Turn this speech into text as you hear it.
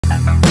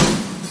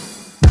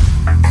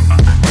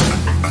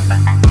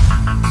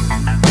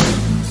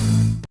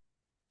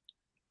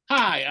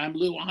I'm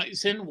Lou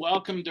Eisen.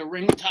 Welcome to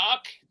Ring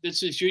Talk.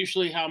 This is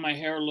usually how my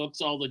hair looks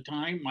all the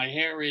time. My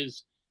hair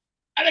is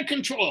out of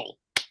control.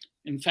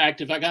 In fact,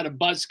 if I got a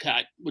buzz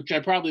cut, which I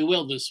probably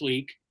will this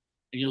week,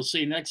 and you'll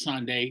see next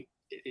Sunday,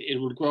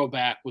 it will grow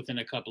back within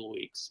a couple of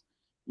weeks.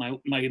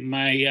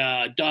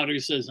 My daughter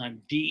says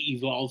I'm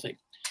de-evolving.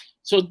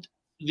 So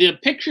the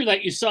picture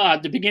that you saw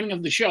at the beginning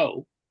of the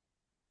show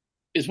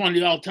is one of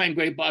the all-time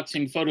great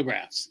boxing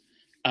photographs.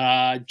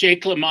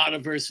 Jake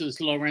LaMotta versus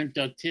Laurent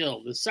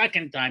Dutil, the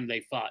second time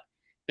they fought.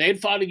 They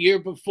had fought a year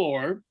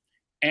before,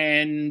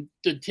 and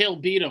Dutil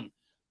beat him.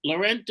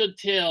 Laurent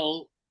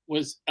Dutil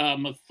was a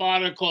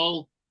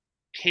methodical,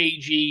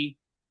 cagey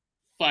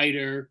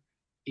fighter.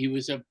 He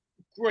was a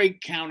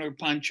great counter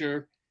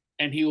puncher,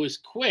 and he was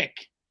quick.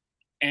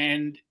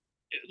 And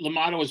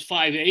LaMotta was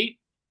 5'8",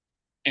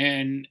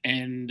 and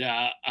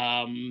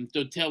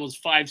Dutil was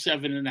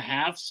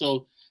 5'7.5".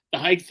 So the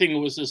height thing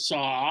was a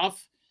saw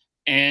off.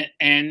 And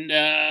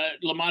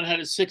LaMotta had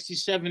a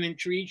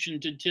 67-inch reach,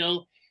 and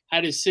Dutil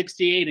had a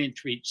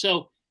 68-inch reach.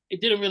 So it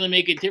didn't really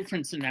make a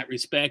difference in that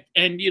respect.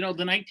 And, the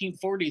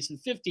 1940s and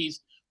 50s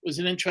was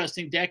an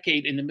interesting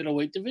decade in the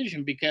middleweight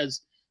division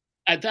because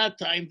at that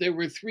time there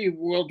were three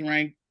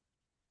world-ranked,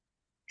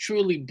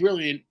 truly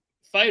brilliant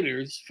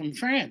fighters from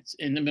France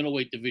in the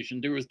middleweight division.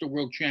 There was the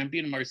world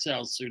champion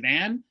Marcel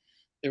Cerdan.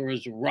 There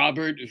was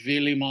Robert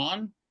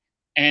Villemon.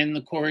 And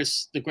of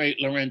course, the great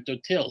Laurent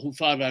Dutil, who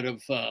fought out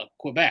of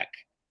Quebec,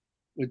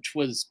 which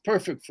was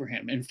perfect for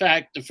him. In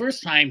fact, the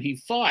first time he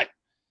fought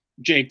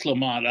Jake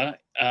LaMotta,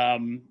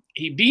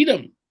 he beat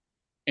him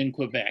in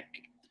Quebec.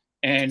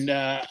 And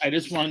I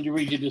just wanted to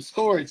read you the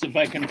scores, if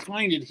I can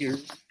find it here,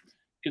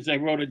 because I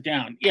wrote it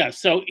down. Yeah,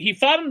 so he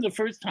fought him the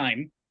first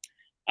time,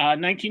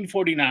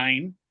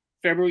 1949,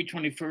 February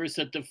 21st,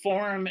 at the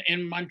Forum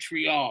in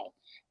Montreal.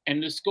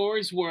 And the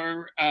scores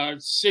were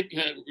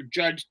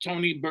Judge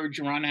Tony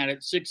Bergeron had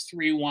it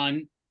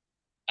 6-3-1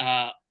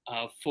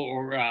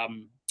 for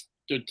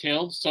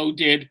Dutil. So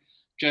did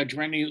Judge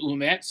René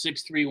Ouimet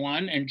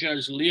 6-3-1, and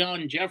Judge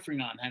Leon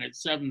Geoffrion had it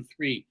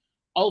 7-3.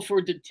 All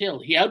for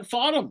Dutil. He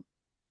outfought him,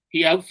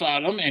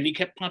 and he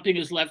kept pumping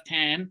his left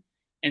hand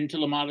into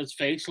LaMotta's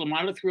face.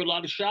 LaMotta threw a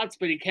lot of shots,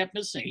 but he kept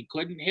missing. He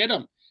couldn't hit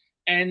him.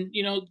 And,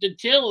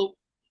 Dutil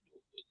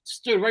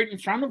stood right in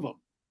front of him.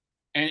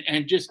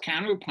 And just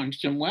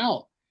counterpunched him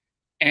well.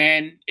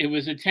 And it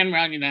was a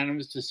 10-round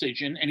unanimous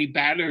decision, and he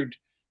battered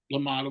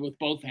LaMotta with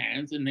both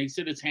hands, and they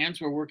said his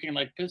hands were working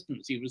like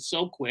pistons. He was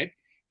so quick,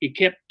 he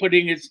kept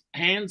putting his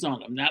hands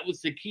on him. That was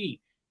the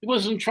key. He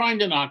wasn't trying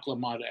to knock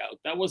LaMotta out.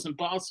 That wasn't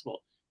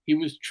possible. He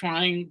was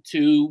trying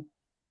to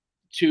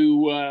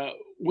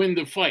win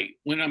the fight,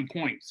 win on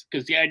points,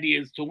 because the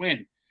idea is to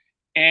win.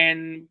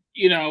 And,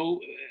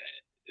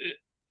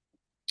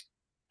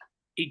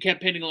 he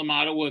kept hitting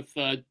LaMotta with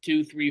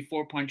 2, 3,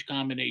 4 punch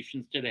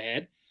combinations to the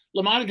head.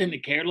 LaMotta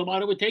didn't care.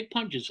 LaMotta would take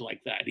punches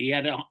like that. He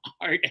had a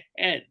hard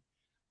head.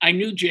 I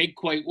knew Jake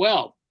quite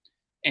well.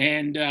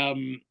 And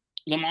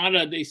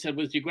LaMotta, they said,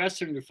 was the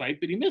aggressor in the fight,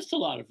 but he missed a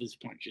lot of his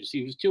punches.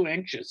 He was too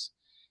anxious.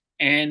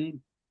 And,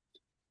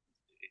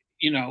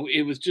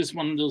 it was just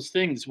one of those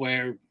things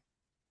where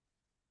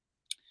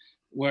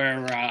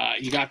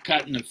he got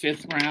cut in the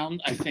fifth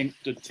round. I think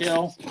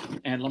Dutil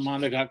and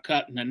LaMotta got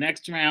cut in the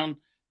next round.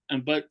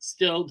 But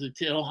still,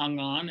 Dutil hung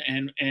on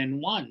and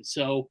won.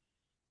 So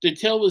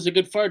Dutil was a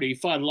good fighter. He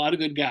fought a lot of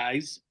good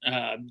guys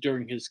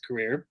during his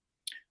career,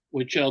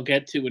 which I'll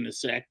get to in a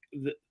sec.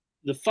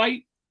 The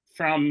fight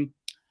from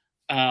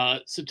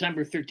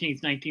September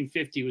 13th,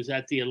 1950 was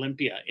at the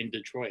Olympia in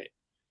Detroit,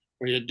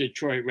 where the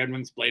Detroit Red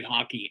Wings played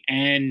hockey.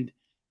 And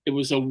it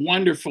was a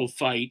wonderful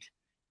fight.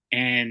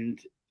 And,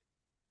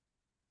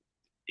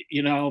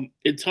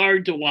 it's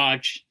hard to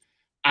watch.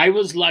 I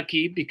was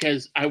lucky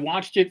because I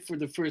watched it for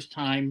the first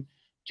time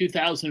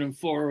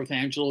 2004 with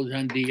Angelo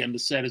Dundee on the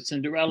set of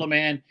Cinderella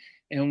Man.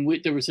 And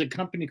there was a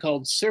company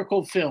called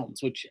Circle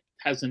Films, which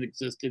hasn't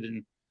existed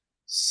in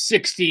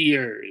 60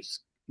 years.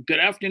 Good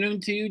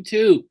afternoon to you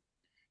too,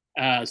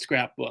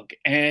 Scrapbook.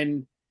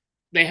 And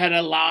they had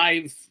a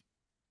live,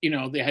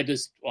 they had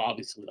this, well,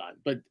 obviously live,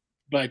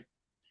 but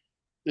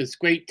this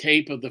great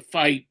tape of the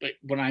fight. But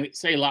when I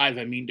say live,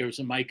 I mean there's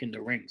a mic in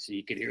the ring, so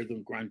you could hear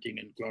them grunting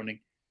and groaning.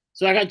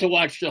 So I got to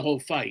watch the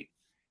whole fight,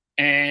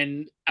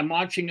 and I'm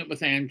watching it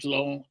with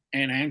Angelo,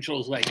 and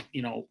Angelo's like,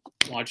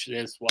 watch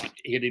this,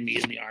 hitting me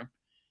in the arm.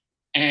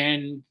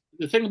 And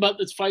the thing about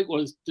this fight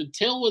was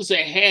Dutil was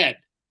ahead.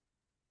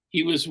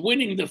 He was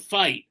winning the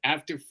fight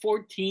after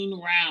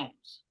 14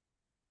 rounds.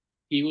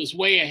 He was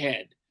way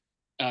ahead,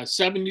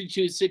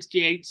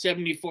 72-68,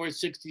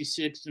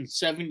 74-66, and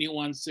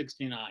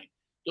 71-69.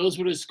 Those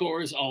were the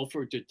scores all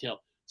for Dutil.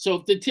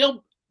 So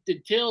if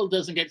Dutil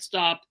doesn't get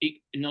stopped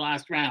in the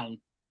last round,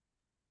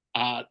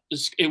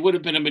 it would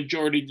have been a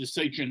majority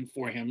decision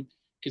for him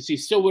because he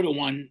still would have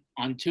won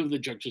on two of the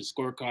judges'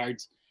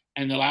 scorecards,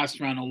 and the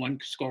last round on one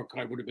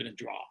scorecard would have been a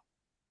draw.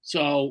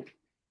 So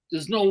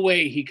there's no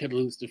way he could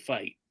lose the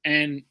fight.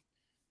 And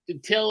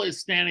Dutil is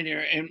standing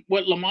there, and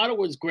what LaMotta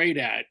was great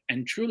at,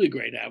 and truly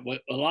great at,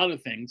 what a lot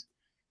of things,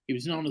 He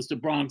was known as the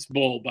Bronx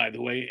Bull, by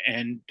the way,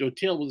 and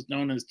Dotil was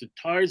known as the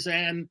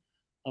Tarzan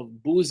of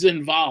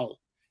Buzenval.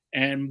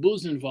 And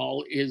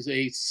Buzenval is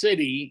a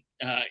city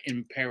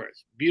in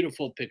Paris,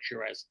 beautiful,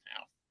 picturesque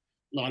town,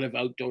 a lot of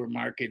outdoor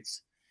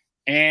markets.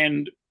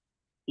 And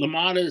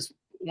LaMotta's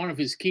one of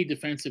his key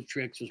defensive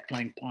tricks was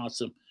playing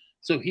possum.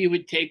 So he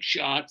would take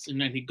shots and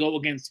then he'd go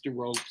against the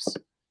ropes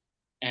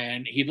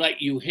and he'd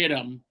let you hit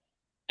him.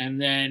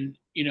 And then,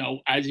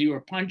 as you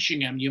were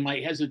punching him, you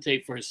might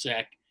hesitate for a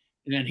sec.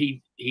 And then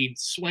he'd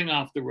swing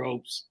off the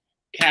ropes,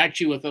 catch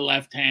you with a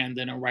left hand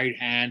and a right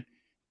hand.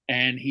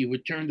 And he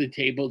would turn the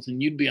tables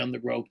and you'd be on the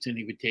ropes and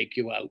he would take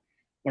you out.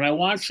 When I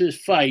watched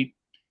this fight,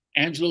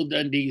 Angelo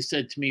Dundee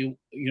said to me,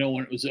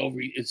 when it was over,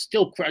 it's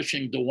still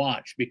crushing to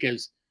watch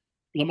because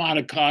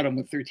LaMotta caught him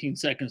with 13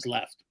 seconds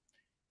left.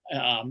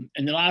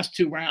 In the last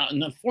two rounds, in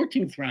the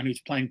 14th round, he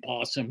was playing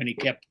possum and he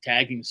kept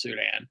tagging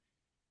Cerdan.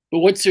 But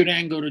what's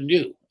Cerdan going to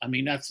do? I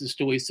mean, that's just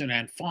the way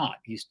Cerdan fought.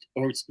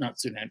 Or it's not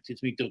Cerdan,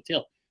 excuse me,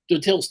 Dotil.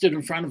 Dotil stood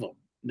in front of him.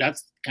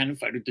 That's the kind of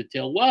fighter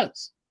Dotil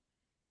was.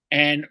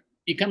 And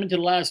you come into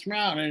the last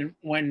round, and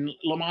when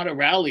LaMotta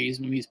rallies,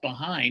 when he's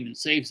behind and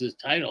saves his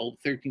title,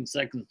 13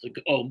 seconds to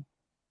go,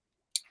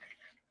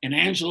 and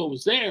Angelo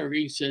was there,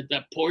 he said,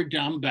 that poor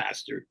dumb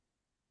bastard,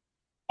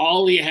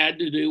 all he had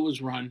to do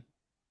was run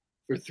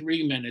for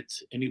 3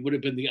 minutes, and he would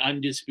have been the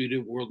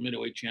undisputed world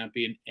middleweight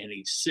champion, and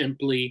he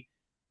simply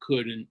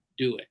couldn't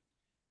do it.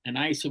 And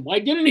I said, why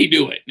didn't he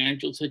do it? And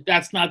Angelo said,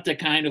 that's not the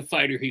kind of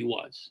fighter he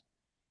was.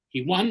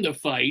 He won the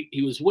fight.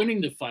 He was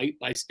winning the fight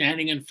by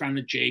standing in front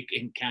of Jake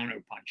and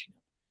counter-punching him.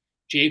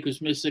 Jake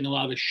was missing a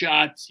lot of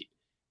shots.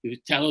 He was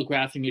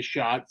telegraphing his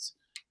shots.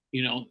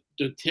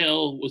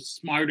 Dotil was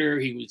smarter.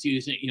 He was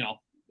using,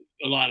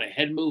 a lot of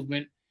head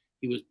movement.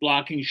 He was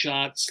blocking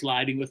shots,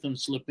 sliding with them,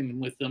 slipping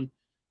them with them.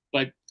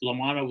 But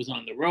LaMotta was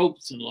on the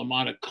ropes, and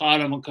LaMotta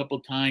caught him a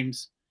couple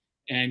times.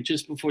 And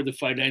just before the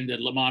fight ended,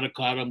 LaMotta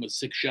caught him with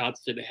 6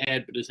 shots to the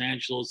head. But as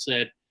Angelo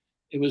said,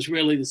 it was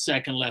really the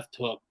second left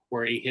hook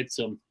where he hits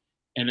him,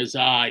 and his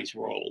eyes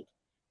rolled.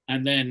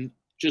 And then,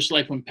 just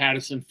like when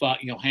Patterson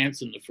fought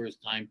Johansson the first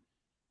time,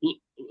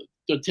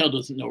 Dotil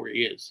doesn't know where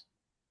he is.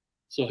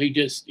 So he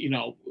just,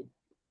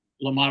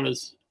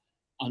 LaMotta's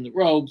on the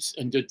ropes,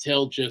 and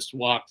Dotil just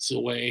walks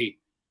away,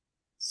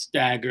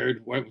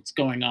 staggered, what's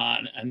going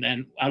on. And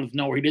then out of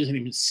nowhere, he doesn't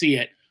even see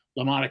it.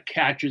 LaMotta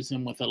catches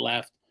him with a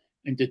left,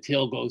 and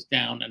Dotil goes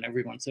down, and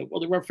everyone said, well,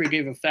 the referee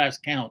gave a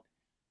fast count.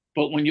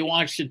 But when you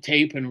watch the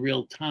tape in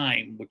real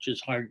time, which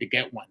is hard to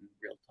get one in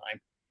real time,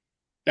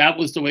 that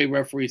was the way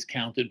referees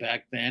counted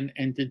back then.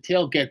 And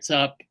Dotil gets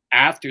up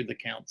after the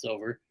count's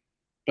over,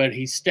 but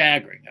he's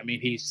staggering. I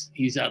mean,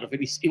 he's out of it.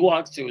 He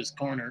walks to his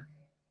corner,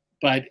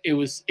 but it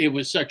was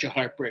such a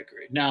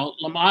heartbreaker. Now,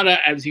 LaMotta,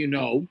 as you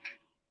know,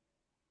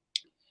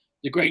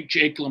 the great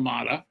Jake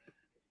LaMotta,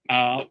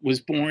 was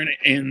born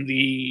in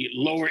the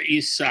Lower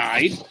East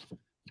Side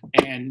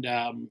and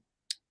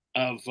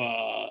of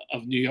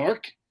New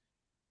York,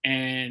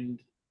 and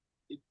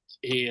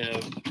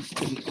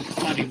it's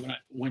funny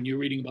when you're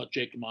reading about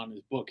Jake LaMotta in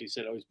his book, he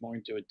said I was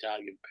born to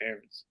Italian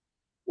parents.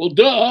 Well,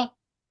 duh.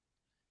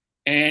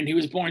 And he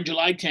was born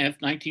July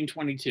 10th,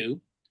 1922,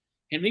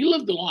 and he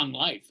lived a long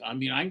life. I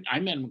mean, I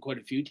met him quite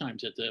a few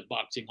times at the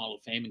Boxing Hall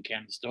of Fame in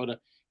Canastota.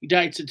 He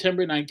died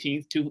September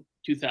 19th,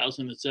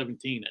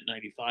 2017 at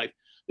 95.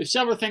 There's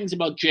several things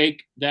about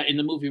Jake that in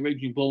the movie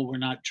Raging Bull were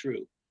not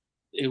true.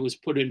 It was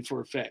put in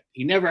for effect.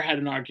 He never had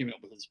an argument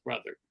with his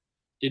brother.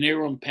 De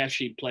Niro and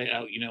Pesci played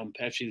out, and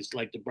Pesci's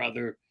like the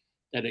brother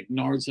that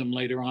ignores him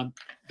later on.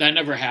 That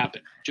never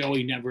happened.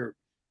 Joey never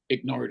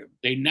ignored him.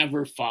 They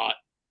never fought,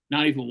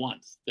 not even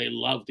once. They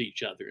loved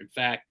each other. In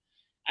fact,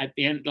 at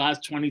the end,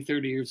 last 20,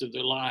 30 years of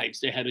their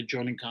lives, they had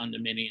adjoining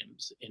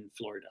condominiums in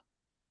Florida.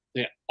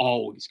 They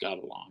always got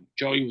along.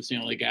 Joey was the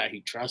only guy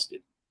he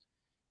trusted.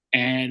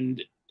 And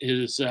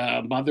his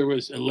mother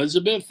was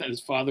Elizabeth, and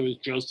his father was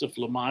Joseph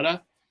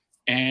LaMotta.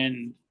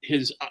 And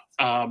his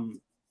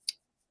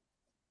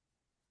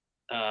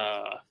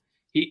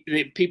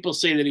people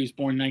say that he was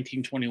born in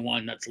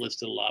 1921. That's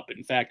listed a lot, but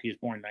in fact, he was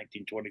born in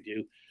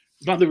 1922.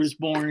 His mother was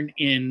born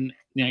in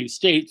the United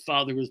States.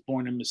 Father was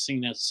born in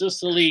Messina,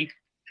 Sicily,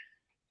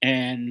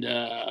 and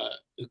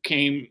who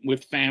came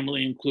with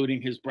family,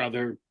 including his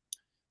brother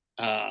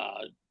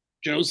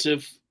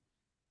Joseph.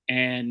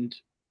 And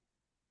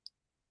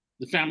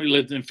the family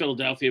lived in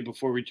Philadelphia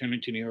before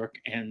returning to New York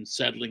and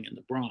settling in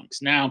the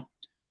Bronx. Now,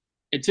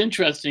 it's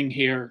interesting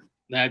here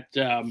that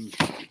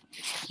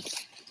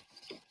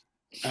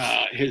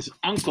his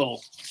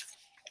uncle,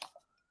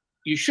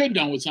 you should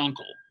know his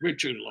uncle,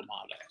 Richard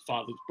LaMotta,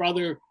 father's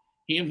brother.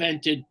 He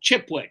invented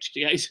Chipwich,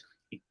 the ice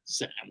cream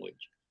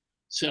sandwich.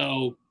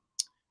 So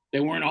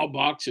they weren't all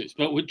boxers.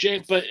 But with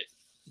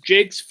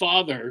Jake's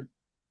father,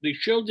 they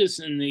showed this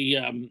in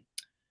the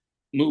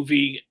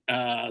movie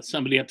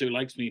Somebody Up There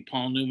Likes Me,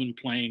 Paul Newman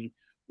playing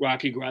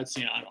Rocky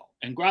Graziano.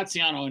 And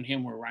Graziano and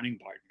him were running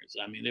partners.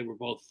 I mean, they were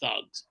both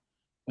thugs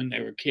when they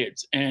were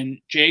kids. And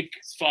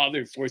Jake's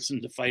father forced him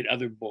to fight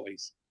other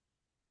boys.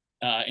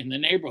 in the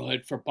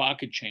neighborhood for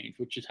pocket change,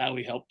 which is how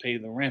he helped pay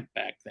the rent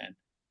back then.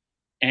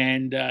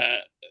 And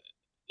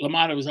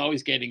LaMotta was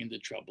always getting into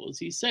trouble. As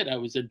he said, I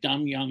was a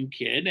dumb young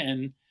kid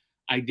and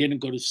I didn't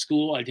go to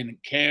school. I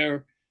didn't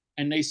care.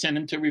 And they sent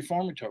him to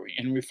reformatory.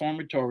 And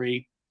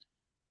reformatory,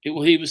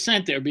 well, he was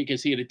sent there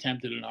because he had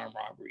attempted an armed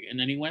robbery. And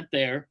then he went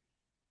there.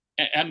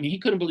 I mean, he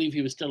couldn't believe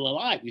he was still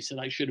alive. He said,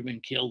 I should have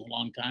been killed a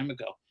long time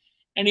ago.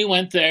 And he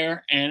went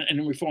there, and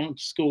in reform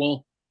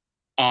school,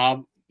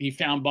 he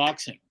found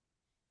boxing.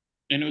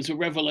 And it was a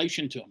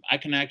revelation to him. I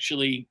can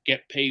actually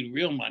get paid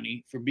real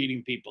money for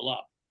beating people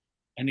up.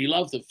 And he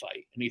loved the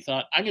fight. And he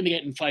thought, I'm going to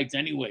get in fights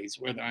anyways,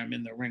 whether I'm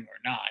in the ring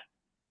or not.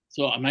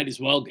 So I might as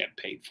well get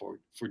paid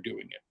for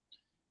doing it.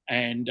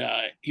 And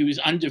he was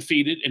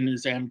undefeated in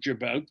his amateur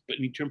bouts, but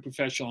he turned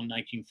professional in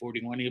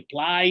 1941. He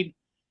applied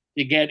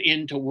to get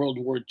into World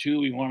War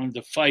II. He wanted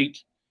to fight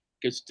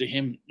because to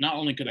him, not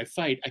only could I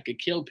fight, I could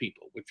kill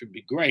people, which would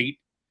be great.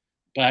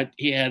 But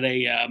he had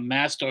a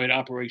mastoid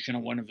operation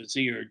on one of his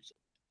ears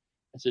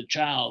as a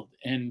child,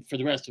 and for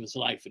the rest of his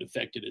life, it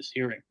affected his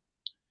hearing.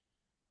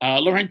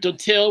 Laurent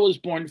Dutil was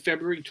born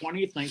February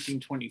 20th,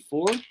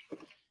 1924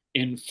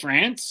 in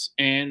France,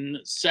 and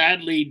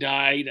sadly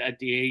died at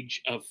the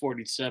age of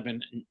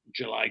 47,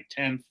 July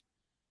 10th.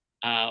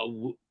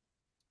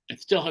 I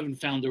still haven't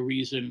found a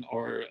reason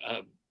or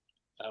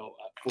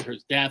for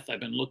his death. I've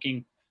been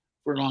looking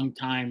for a long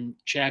time,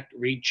 checked,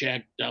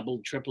 rechecked, double,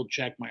 triple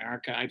checked my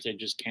archives. I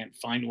just can't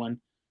find one.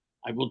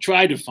 I will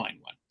try to find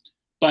one.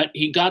 But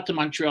he got to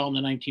Montreal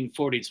in the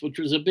 1940s, which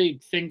was a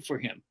big thing for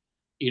him.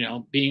 You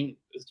know,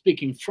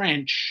 speaking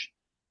French,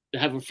 to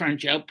have a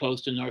French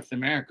outpost in North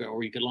America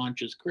where he could launch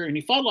his career. And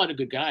he fought a lot of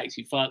good guys.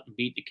 He fought and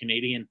beat the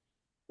Canadian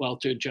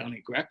welter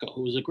Johnny Greco,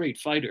 who was a great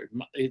fighter.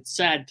 It's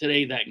sad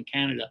today that in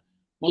Canada,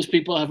 most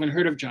people haven't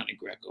heard of Johnny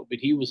Greco, but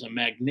he was a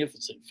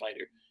magnificent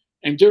fighter.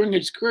 And during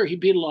his career, he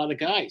beat a lot of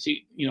guys.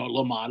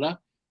 LaMotta,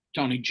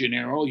 Tony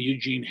Gennaro,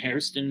 Eugene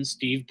Hairston,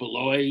 Steve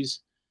Belois,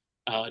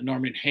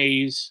 Norman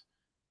Hayes.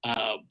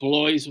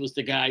 Belois was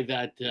the guy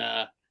that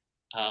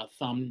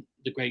thumbed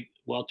the great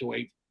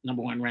welterweight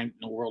number one ranked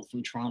in the world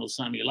from Toronto,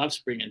 Sammy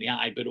Lovespring in the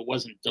eye, but it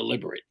wasn't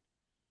deliberate.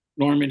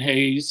 Norman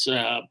Hayes,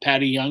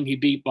 Patty Young, he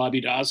beat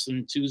Bobby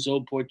Dawson,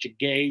 Tuzo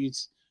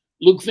Portuguese,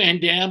 Luc Van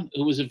Dam,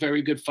 who was a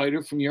very good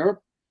fighter from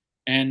Europe,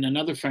 and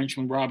another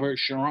Frenchman, Robert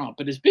Charron.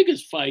 But his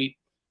biggest fight,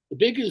 the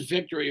biggest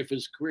victory of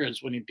his career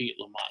is when he beat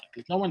LaMotta,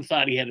 because no one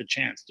thought he had a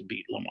chance to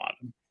beat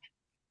LaMotta.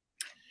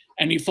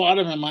 And he fought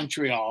him in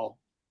Montreal,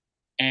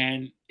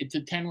 and it's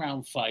a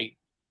 10-round fight.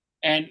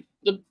 And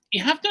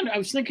I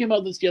was thinking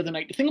about this the other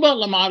night. The thing about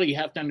LaMotta you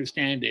have to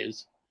understand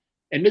is,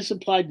 and this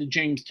applied to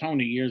James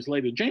Toney years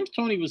later. James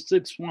Toney was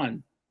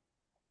 6'1".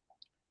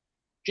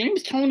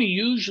 James Toney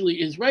usually,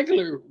 his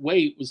regular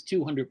weight was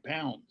 200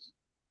 pounds.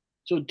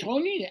 So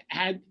Toney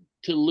had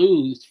to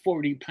lose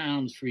 40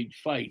 pounds for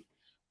each fight.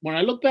 When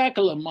I look back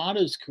at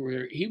LaMotta's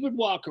career, he would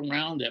walk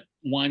around at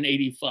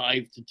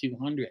 185 to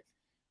 200.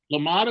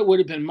 LaMotta would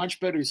have been much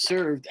better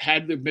served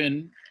had there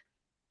been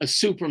a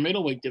super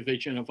middleweight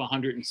division of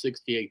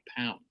 168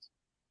 pounds.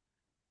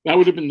 That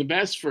would have been the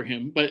best for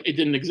him, but it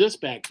didn't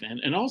exist back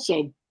then. And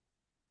also,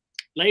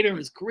 later in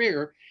his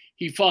career,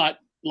 he fought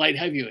light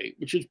heavyweight,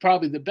 which was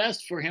probably the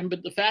best for him.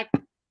 But the fact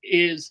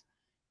is,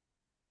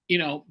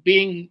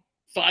 being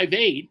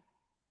 5'8",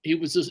 he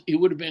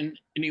would have been,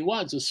 and he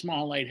was a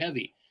small light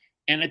heavy.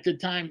 And at the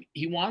time,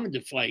 he wanted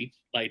to fight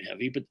light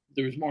heavy, but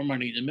there was more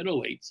money in the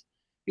middleweights.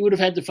 He would have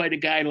had to fight a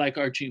guy like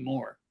Archie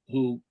Moore,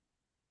 who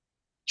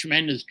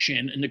tremendous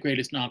chin and the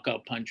greatest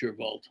knockout puncher of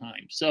all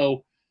time.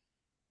 So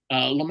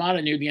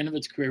LaMotta, near the end of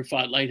his career,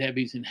 fought light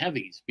heavies and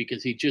heavies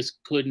because he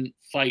just couldn't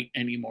fight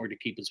anymore to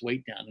keep his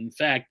weight down. In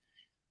fact,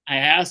 I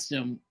asked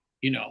him,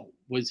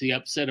 was he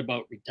upset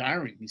about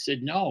retiring? He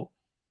said, no.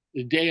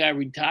 The day I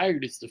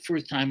retired, it's the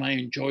first time I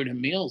enjoyed a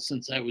meal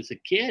since I was a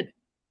kid.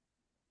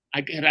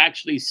 I could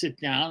actually sit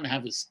down and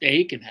have a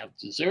steak and have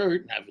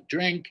dessert and have a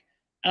drink,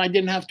 and I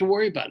didn't have to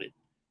worry about it.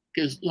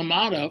 Because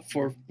LaMotta,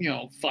 for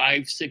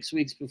 5-6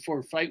 weeks before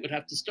a fight, would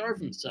have to starve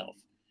himself.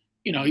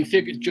 He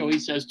figures, Joey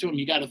says to him,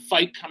 you got a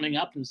fight coming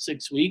up in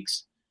 6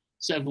 weeks,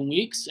 7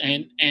 weeks,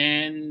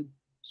 and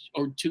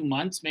or 2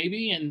 months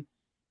maybe, and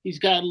he's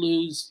got to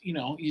lose.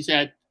 He's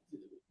at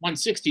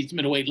 160, it's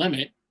middleweight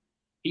limit.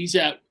 He's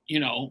at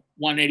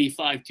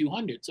 185,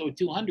 200. So at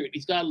 200,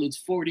 he's got to lose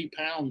 40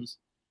 pounds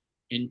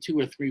in 2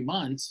 or 3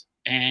 months,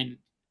 and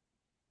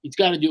he's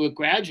got to do it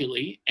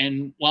gradually.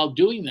 And while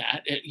doing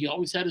that, he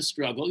always had a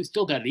struggle. He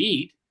still got to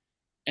eat.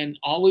 And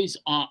always,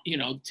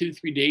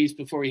 2-3 days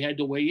before he had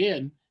to weigh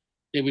in,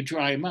 they would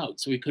dry him out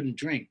so he couldn't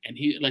drink. And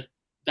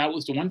that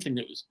was the one thing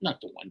that was,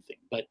 not the one thing,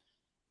 but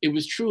it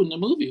was true in the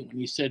movie when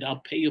he said, I'll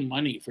pay you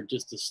money for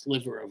just a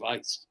sliver of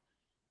ice.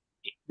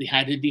 He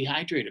had to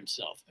dehydrate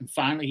himself. And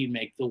finally, he'd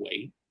make the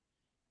weight.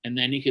 And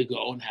then he could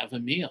go and have a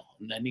meal.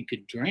 And then he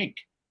could drink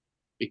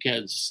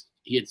because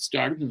he had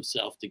starved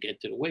himself to get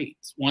to the weight.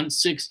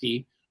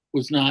 160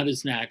 was not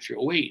his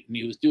natural weight, and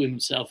he was doing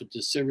himself a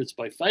disservice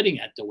by fighting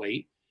at the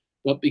weight.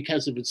 But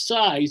because of its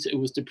size, it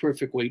was the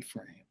perfect weight for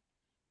him.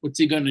 What's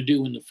he going to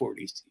do in the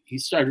 40s? He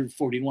started at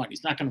 41.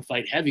 He's not going to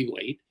fight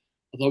heavyweight,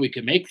 although he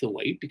can make the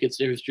weight because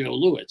there's Joe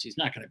Louis. He's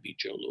not going to beat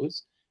Joe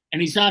Louis,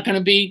 and he's not going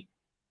to beat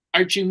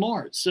Archie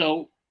Moore.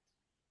 So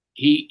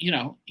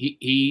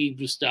he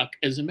was stuck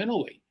as a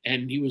middleweight,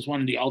 and he was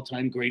one of the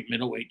all-time great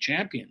middleweight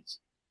champions.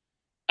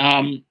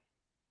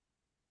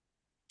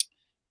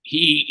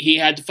 He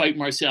had to fight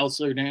Marcel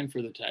Cerdan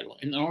for the title.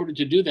 In order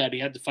to do that, he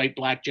had to fight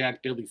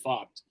Blackjack Billy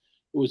Fox,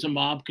 who was a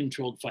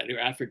mob-controlled fighter,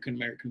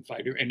 African-American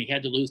fighter, and he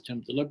had to lose to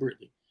him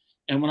deliberately.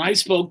 And when I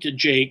spoke to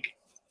Jake,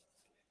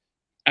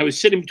 I was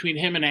sitting between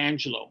him and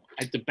Angelo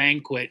at the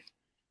banquet,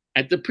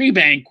 at the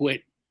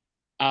pre-banquet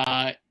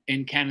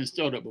in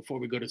Canastota before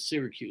we go to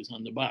Syracuse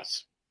on the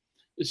bus.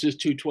 This is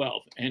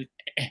 212.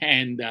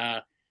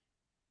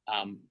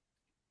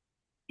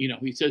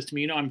 He says to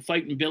me, I'm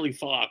fighting Billy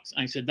Fox.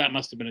 I said, that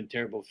must have been a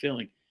terrible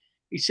feeling.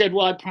 He said,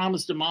 well, I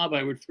promised the mob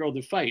I would throw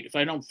the fight. If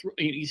I don't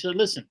he said,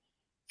 listen,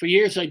 for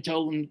years I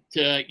told him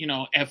to,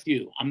 F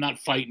you. I'm not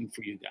fighting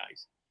for you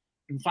guys.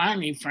 And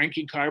finally,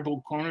 Frankie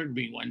Carbo cornered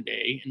me one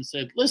day and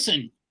said,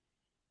 listen,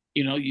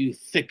 you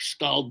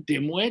thick-skulled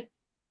dimwit,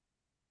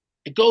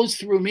 it goes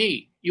through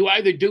me. You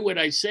either do what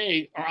I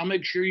say or I'll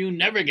make sure you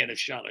never get a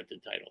shot at the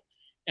title.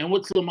 And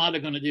what's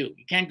LaMotta going to do?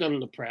 He can't go to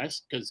the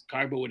press because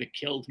Carbo would have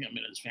killed him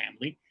and his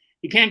family.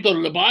 He can't go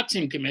to the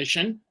boxing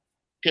commission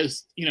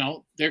because,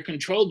 they're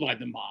controlled by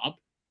the mob.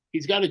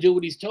 He's got to do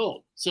what he's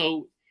told.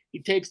 So he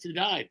takes the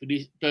dive.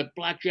 But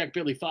Blackjack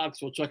Billy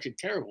Fox was such a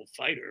terrible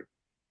fighter.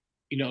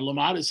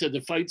 LaMotta said the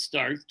fight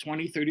starts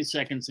 20, 30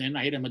 seconds in.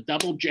 I hit him a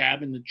double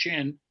jab in the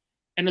chin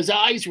and his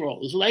eyes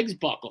roll, his legs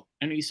buckle.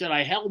 And he said,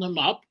 I held him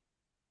up.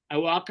 I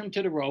walked him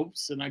to the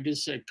ropes and I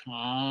just said,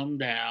 calm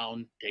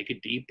down, take a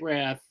deep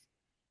breath.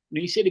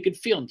 And he said he could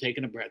feel him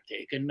taking a breath.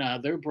 Take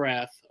another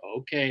breath.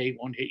 Okay,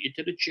 won't hit you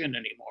to the chin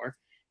anymore.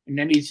 And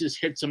then he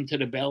just hits him to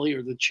the belly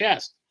or the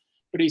chest.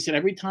 But he said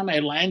every time I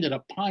landed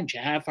a punch, a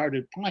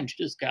half-hearted punch,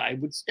 this guy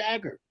would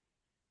stagger.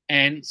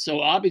 And so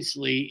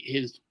obviously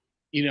his,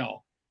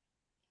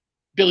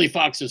 Billy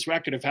Fox's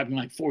record of having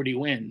like 40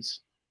 wins,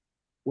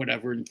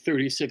 whatever, and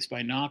 36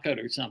 by knockout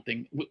or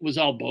something, was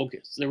all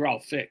bogus. They were all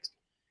fixed.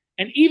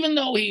 And even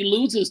though he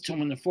loses to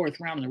him in the fourth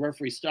round and the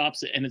referee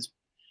stops it and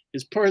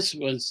his purse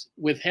was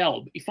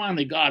withheld, he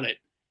finally got it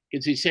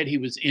because he said he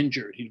was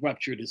injured. He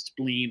ruptured his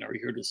spleen or he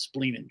hurt his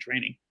spleen in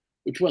training,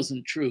 which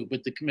wasn't true.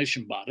 But the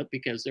commission bought it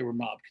because they were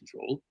mob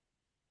controlled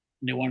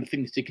and they wanted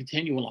things to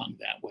continue along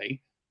that way.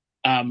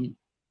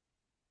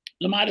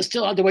 LaMotta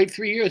still had to wait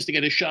 3 years to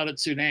get a shot at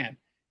Cerdan.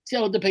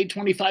 Still had to pay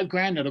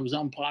 $25,000 out of his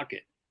own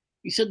pocket.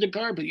 He said to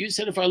Carbo, you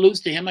said if I lose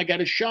to him, I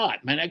got a shot,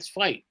 my next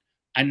fight.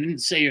 I didn't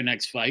say your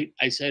next fight.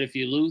 I said if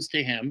you lose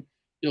to him,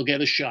 you'll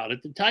get a shot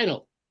at the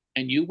title.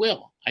 And you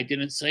will. I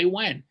didn't say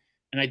when.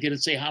 And I didn't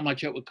say how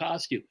much it would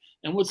cost you.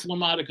 And what's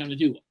LaMotta going to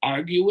do?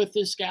 Argue with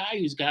this guy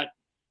who's got,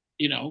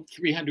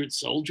 300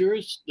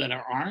 soldiers that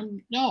are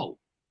armed? No.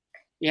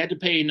 He had to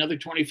pay another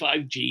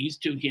 25 G's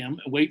to him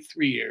and wait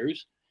 3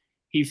 years.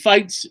 He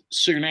fights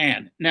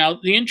Cerdan.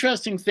 Now, the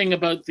interesting thing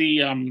about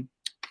the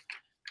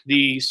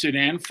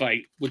Cerdan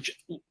fight,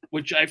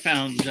 which I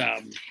found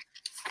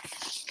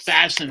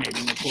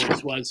fascinating, of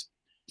course, was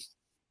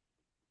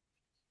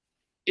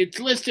it's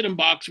listed in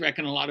BoxRec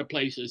in a lot of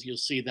places. You'll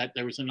see that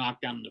there was a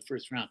knockdown in the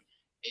first round.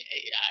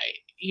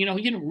 He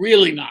didn't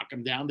really knock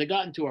him down. They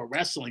got into a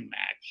wrestling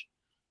match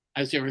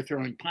as they were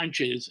throwing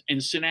punches,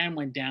 and Cerdan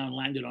went down,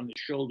 landed on the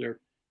shoulder,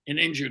 and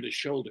injured his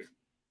shoulder.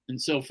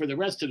 And so for the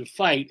rest of the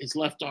fight, his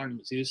left arm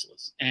was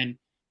useless. And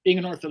being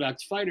an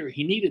orthodox fighter,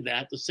 he needed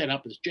that to set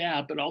up his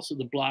jab, but also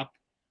to block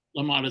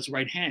LaMotta's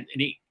right hand.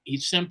 And he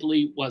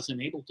simply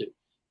wasn't able to.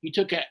 He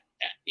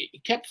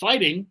kept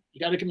fighting. You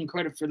got to give him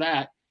credit for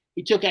that.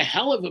 He took a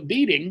hell of a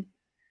beating,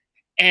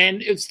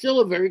 and it's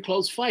still a very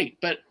close fight.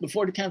 But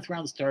before the 10th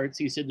round starts,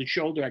 he said, the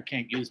shoulder, I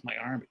can't use my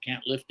arm. I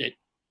can't lift it.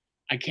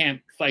 I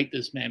can't fight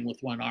this man with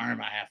one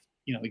arm.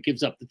 He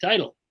gives up the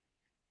title.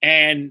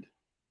 And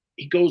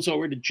he goes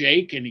over to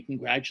Jake, and he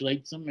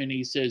congratulates him, and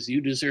he says,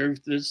 you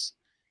deserve this,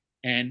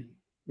 and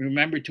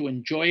remember to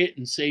enjoy it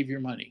and save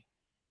your money.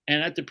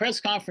 And at the press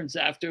conference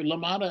after,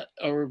 LaMotta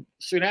or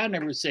Cerdan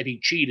never said he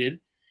cheated.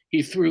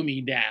 He threw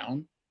me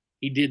down.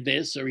 He did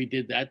this or he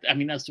did that. I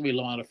mean, that's the way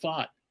LaMotta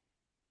fought.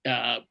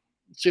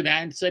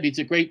 Cerdan said he's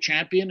a great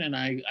champion, and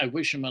I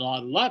wish him a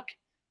lot of luck.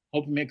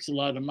 Hope he makes a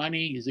lot of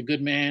money. He's a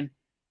good man,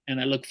 and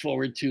I look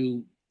forward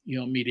to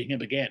meeting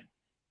him again.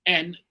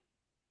 And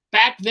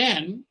back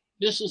then,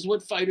 this is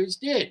what fighters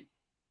did.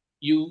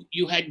 You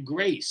had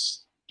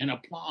grace and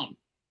aplomb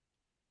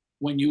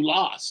when you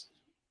lost,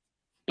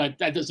 but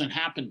that doesn't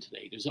happen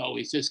today. There's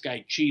always this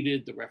guy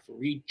cheated, the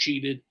referee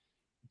cheated,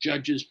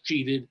 judges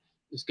cheated.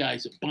 This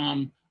guy's a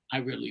bum. I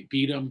really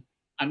beat him.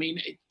 I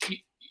mean,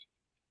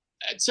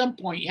 at some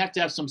point, you have to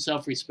have some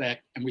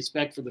self-respect and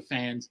respect for the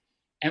fans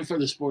and for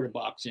the sport of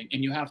boxing.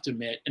 And you have to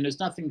admit, and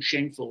there's nothing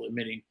shameful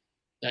admitting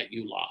that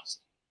you lost.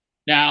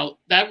 Now,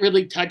 that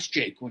really touched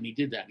Jake when he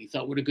did that. He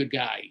thought, what a good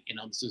guy.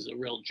 This is a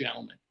real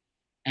gentleman.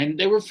 And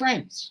they were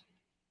friends.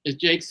 As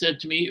Jake said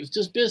to me, it was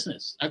just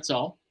business. That's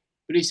all.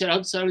 But he said,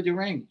 outside of the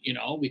ring,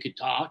 we could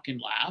talk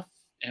and laugh,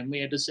 and we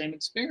had the same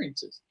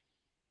experiences.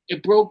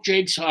 It broke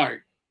Jake's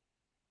heart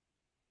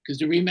because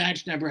the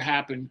rematch never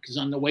happened because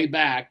on the way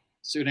back,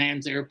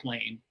 Sudan's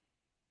airplane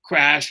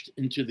crashed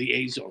into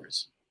the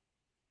Azores.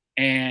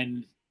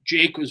 And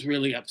Jake was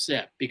really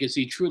upset because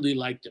he truly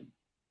liked him.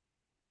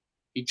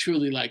 He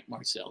truly liked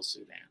Marcel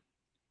Cerdan.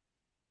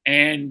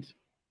 And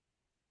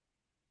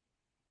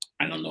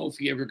I don't know if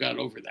he ever got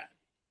over that.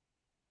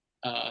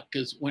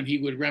 Because when he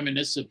would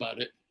reminisce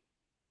about it,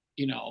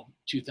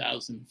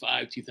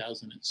 2005,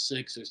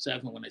 2006 or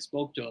 7, when I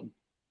spoke to him,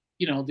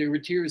 there were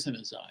tears in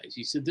his eyes.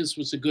 He said this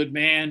was a good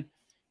man.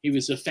 He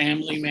was a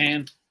family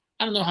man.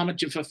 I don't know how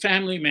much of a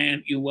family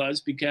man he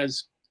was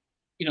because,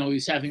 he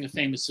was having a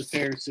famous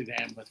affair,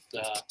 Cerdan, with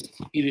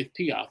Edith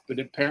Piaf, but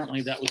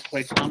apparently that was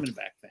quite common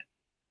back then.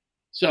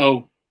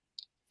 So,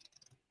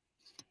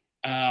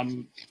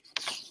 LaMotta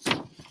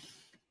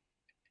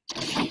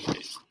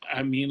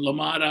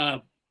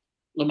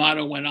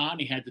went on.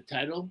 He had the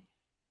title,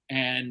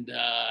 and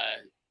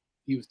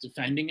he was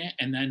defending it.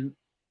 And then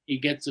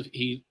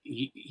he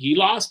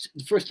lost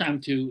the first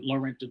time to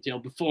Laurent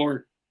Dutil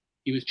before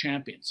he was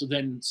champion. So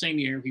then, same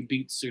year, he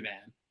beats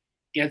Cerdan,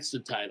 gets the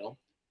title,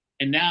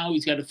 and now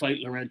he's got to fight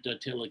Laurent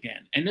Dutil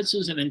again. And this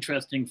is an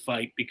interesting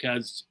fight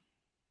because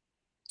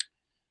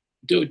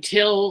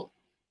Dutil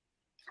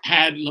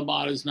had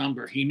LaMotta's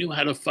number. He knew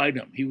how to fight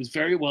him. He was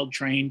very well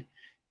trained.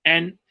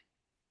 And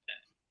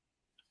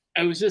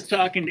I was just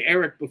talking to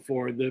Eric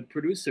before, the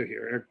producer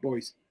here, Eric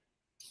Boyce,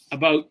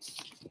 about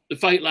the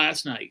fight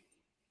last night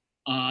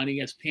on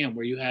ESPN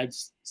where you had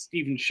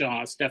Stephen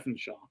Shaw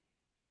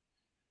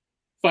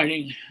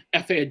fighting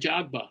Efe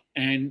Ajagba.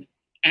 And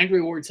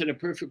Angry Ward said it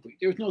perfectly.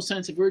 There was no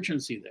sense of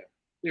urgency there.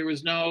 There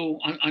was no,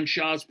 on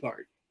Shaw's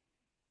part,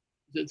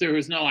 there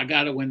was no, I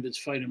got to win this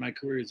fight and my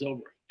career is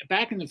over.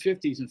 Back in the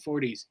 50s and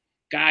 40s,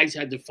 guys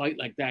had to fight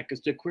like that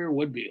because their career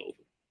would be over.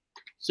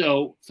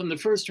 So from the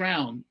first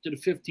round to the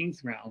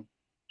 15th round,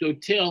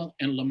 Dutil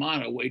and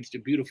LaMotta waged a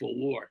beautiful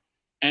war.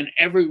 And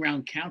every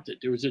round counted.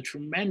 There was a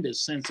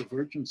tremendous sense of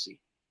urgency.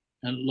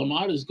 And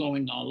LaMotta's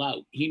going all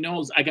out. He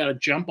knows I got to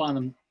jump on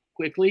him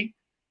quickly.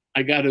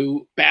 I got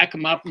to back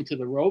him up into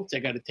the ropes. I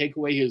got to take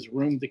away his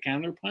room to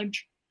counterpunch.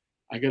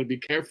 I got to be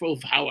careful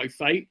of how I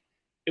fight.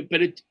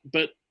 But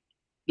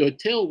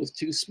Dutil was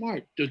too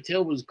smart.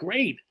 Dutil was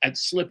great at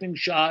slipping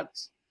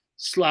shots,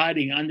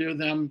 sliding under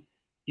them,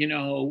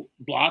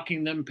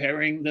 blocking them,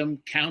 parrying them,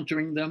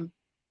 countering them.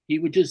 He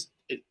would just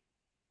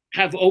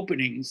have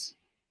openings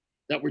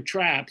that were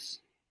traps.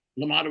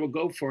 LaMotta would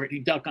go for it.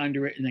 He'd duck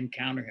under it and then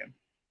counter him.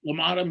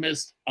 LaMotta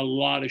missed a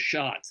lot of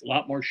shots, a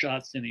lot more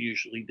shots than he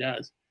usually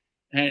does.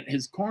 And in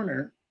his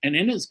corner,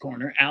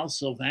 Al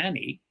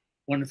Silvani,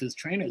 one of his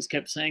trainers,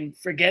 kept saying,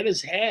 forget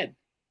his head.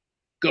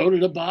 Go to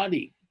the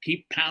body.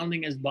 Keep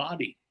pounding his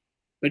body.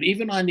 But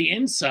even on the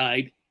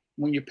inside,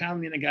 when you're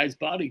pounding the guy's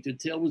body,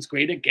 Dutil was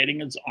great at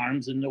getting his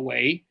arms in the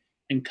way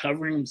and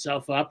covering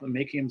himself up and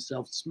making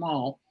himself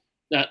small,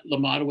 that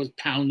LaMotta was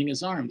pounding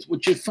his arms,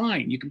 which is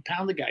fine. You can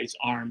pound the guy's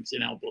arms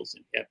and elbows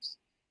and hips.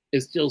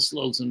 It still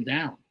slows him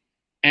down.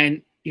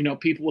 And,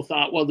 people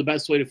thought, well, the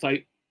best way to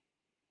fight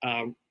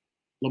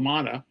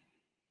LaMotta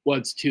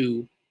was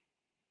to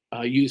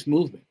use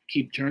movement,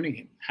 keep turning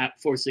him,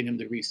 forcing him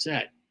to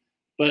reset.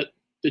 But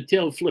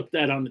Dutil flipped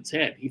that on its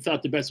head. He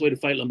thought the best way to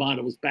fight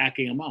LaMotta was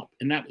backing him up.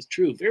 And that was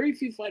true. Very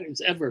few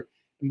fighters ever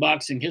in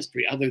boxing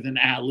history, other than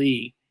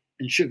Ali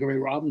and Sugar Ray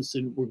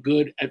Robinson, were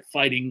good at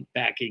fighting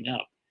backing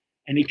up.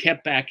 And he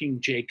kept backing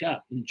Jake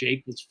up. And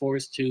Jake was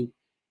forced to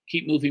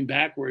keep moving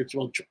backwards,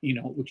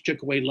 which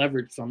took away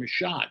leverage from his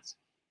shots.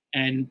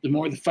 And the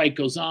more the fight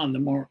goes on, the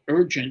more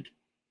urgent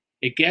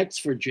it gets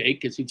for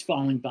Jake as he's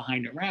falling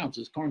behind the rounds.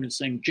 His corner's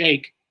saying,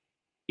 Jake,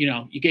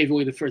 you gave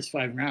away the first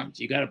 5 rounds.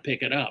 You got to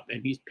pick it up.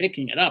 And he's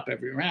picking it up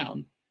every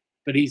round,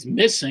 but he's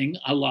missing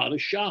a lot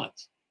of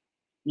shots.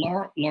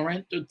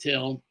 Laurent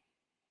Dutil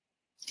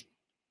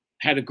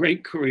had a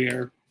great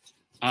career.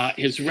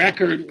 His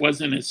record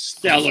wasn't as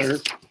stellar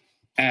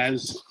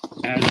as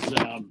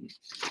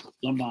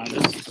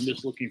LaMotta's. I'm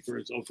just looking for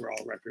his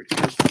overall record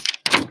here.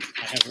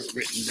 I have it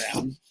written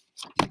down.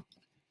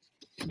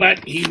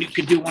 But he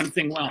could do one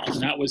thing well,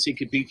 and that was he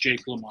could beat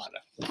Jake LaMotta.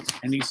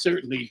 And he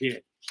certainly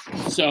did.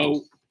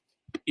 So,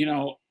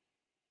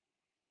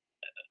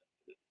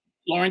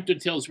 Laurent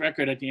Dutil's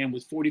record at the end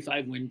was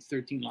 45 wins,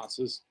 13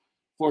 losses,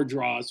 4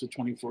 draws with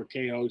 24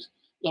 KOs.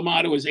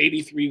 LaMotta was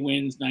 83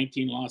 wins,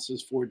 19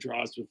 losses, 4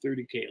 draws with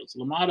 30 KOs.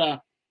 LaMotta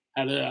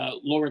had a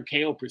lower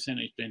KO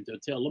percentage than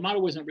Dutil.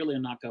 LaMotta wasn't really a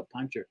knockout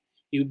puncher.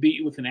 He would beat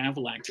you with an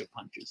avalanche of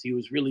punches. He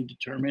was really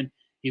determined.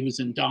 He was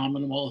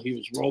indomitable. He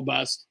was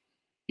robust.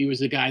 He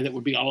was a guy that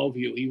would be all over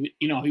you.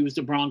 He was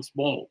the Bronx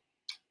Bull.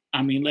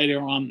 Later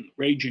on,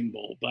 Raging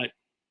Bull, but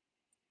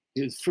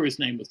his first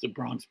name was the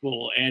Bronx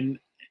Bull and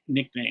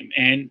nickname.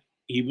 And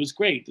he was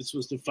great. This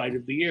was the fight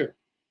of the year.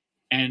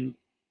 And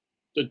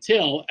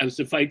Dutil, as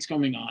the fight's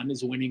going on,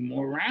 is winning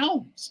more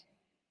rounds.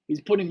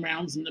 He's putting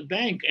rounds in the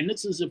bank. And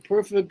this is a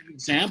perfect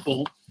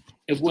example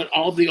of what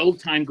all the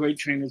old-time great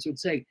trainers would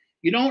say.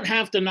 You don't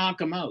have to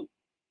knock him out.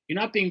 You're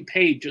not being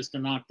paid just to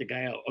knock the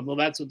guy out, although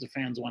that's what the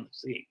fans want to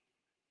see.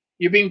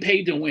 You're being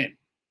paid to win.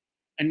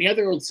 And the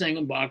other old saying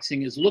in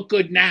boxing is look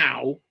good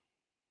now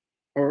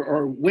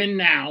or win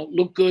now,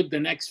 look good the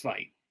next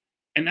fight.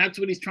 And that's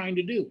what he's trying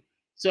to do.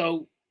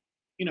 So,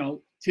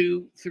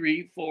 2,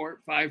 3, 4,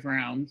 5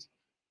 rounds.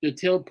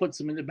 Dutil puts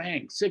him in the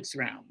bank. 6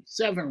 rounds,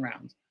 7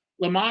 rounds.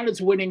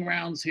 LaMotta's winning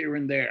rounds here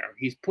and there.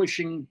 He's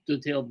pushing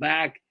Dutil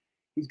back.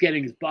 He's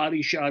getting his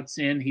body shots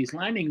in. He's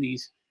landing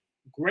these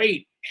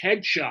great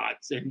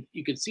headshots. And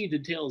you can see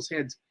Dutil's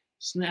head's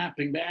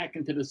snapping back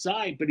into the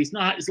side, but he's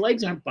not, his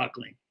legs aren't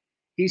buckling.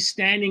 He's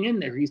standing in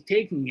there. He's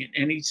taking it,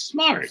 and he's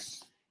smart.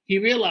 He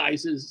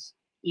realizes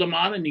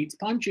LaMotta needs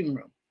punching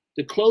room.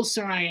 The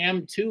closer I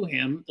am to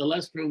him, the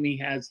less room he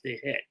has to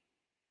hit.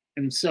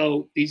 And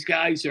so these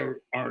guys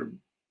are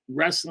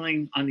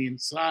wrestling on the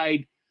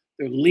inside.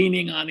 They're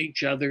leaning on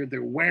each other.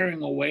 They're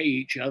wearing away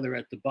each other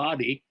at the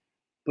body.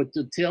 But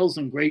Dutil's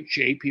in great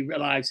shape. He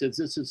realizes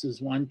this is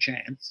his one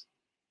chance.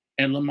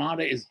 And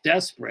LaMotta is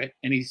desperate,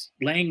 and he's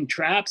laying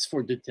traps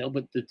for Dutil,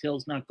 but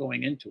Dutil's not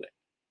going into it.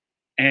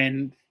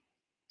 And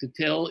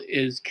Dutil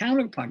is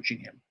counterpunching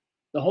him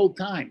the whole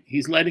time.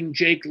 He's letting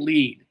Jake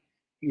lead.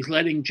 He's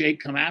letting Jake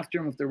come after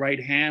him with the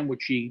right hand,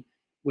 which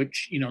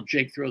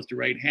Jake throws the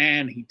right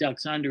hand. He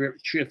ducks under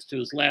it, shifts to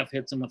his left,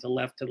 hits him with a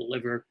left to the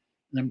liver,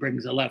 and then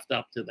brings the left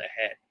up to the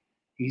head.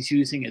 He's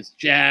using his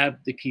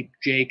jab to keep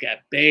Jake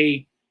at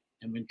bay.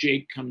 And when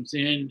Jake comes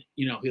in,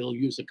 he'll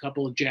use a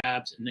couple of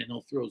jabs, and then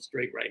he'll throw a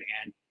straight right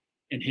hand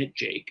and hit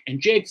Jake.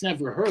 And Jake's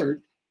never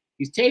hurt.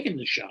 He's taking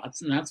the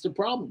shots, and that's the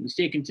problem. He's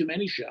taking too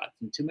many shots,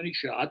 and too many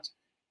shots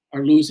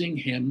are losing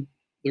him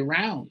the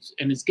rounds.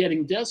 And it's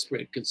getting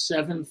desperate because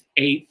 7th,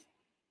 8th,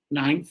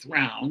 9th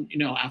round,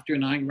 after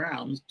 9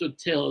 rounds,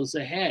 Dutil is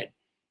ahead.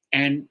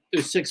 And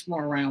there's 6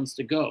 more rounds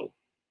to go.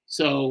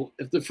 So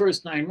if the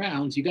first 9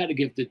 rounds, you got to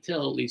give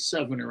Dutil at least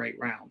 7 or 8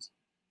 rounds.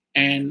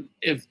 And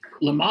if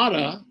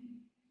LaMotta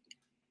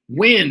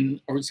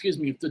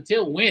if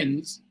Dutil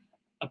wins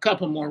a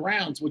couple more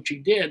rounds, which he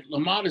did,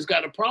 LaMotta's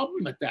got a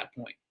problem at that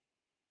point.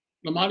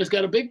 LaMotta's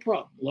got a big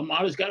problem.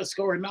 LaMotta's got to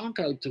score a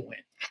knockout to win.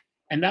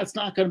 And that's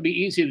not going to be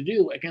easy to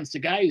do against a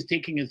guy who's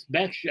taking his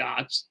best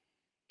shots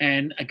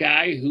and a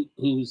guy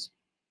who's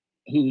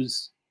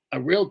a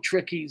real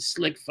tricky,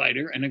 slick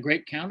fighter and a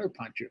great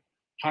counterpuncher.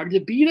 Hard to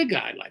beat a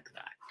guy like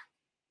that.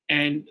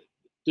 And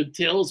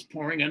Dutil's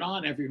pouring it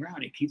on every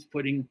round. He keeps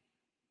putting,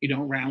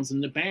 rounds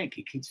in the bank.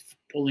 He keeps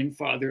pulling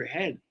farther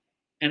ahead.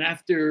 And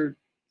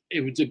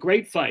it was a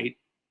great fight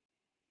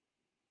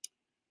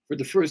for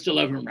the first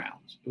 11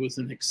 rounds. It was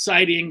an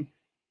exciting,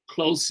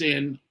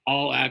 close-in,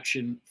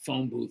 all-action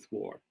phone booth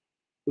war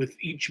with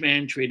each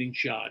man trading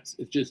shots.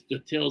 It's just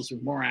Dutil's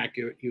were more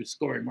accurate. He was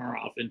scoring more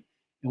often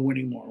and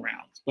winning more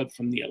rounds. But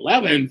from the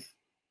 11th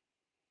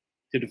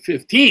to the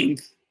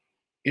 15th,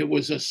 it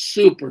was a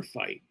super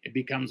fight. It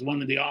becomes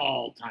one of the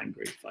all-time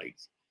great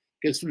fights.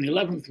 Because from the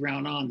 11th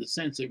round on, the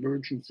sense of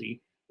urgency,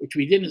 which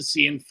we didn't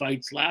see in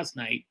fights last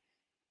night,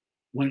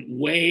 went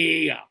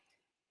way up.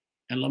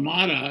 And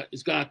LaMotta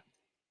has got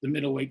the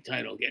middleweight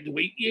title. He had to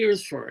wait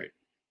years for it.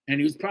 And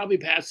he was probably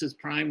past his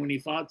prime when he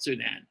fought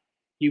Sudan.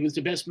 He was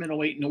the best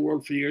middleweight in the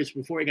world for years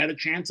before he got a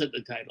chance at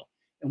the title.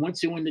 And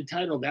once you win the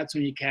title, that's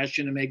when you cash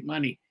in and make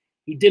money.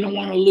 He didn't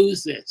want to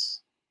lose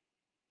this.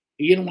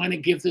 He didn't want to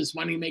give this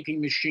money-making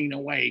machine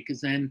away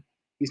because then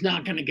he's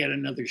not going to get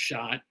another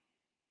shot.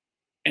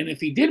 And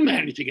if he did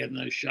manage to get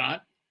another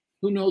shot,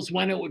 who knows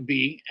when it would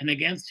be and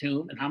against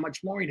whom and how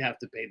much more he'd have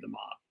to pay the mob.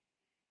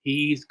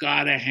 He's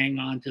got to hang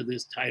on to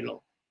this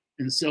title.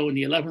 And so in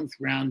the 11th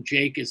round,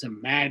 Jake is a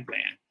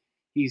madman.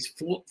 He's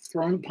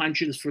throwing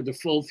punches for the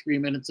full 3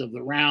 minutes of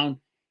the round.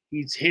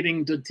 He's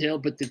hitting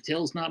Dutil, but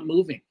Dutil's not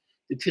moving.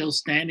 Dutil's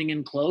standing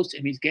in close,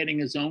 and he's getting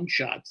his own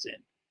shots in.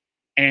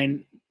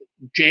 And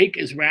Jake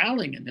is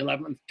rallying in the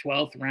 11th,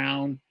 12th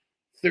round,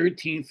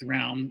 13th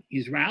round.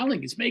 He's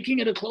rallying. He's making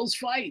it a close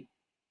fight.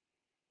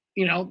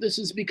 This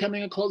is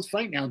becoming a close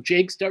fight now.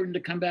 Jake's starting to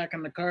come back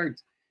on the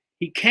cards.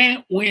 He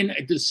can't win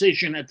a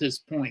decision at this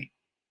point.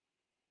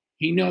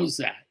 He knows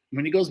that.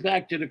 When he goes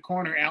back to the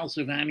corner, Al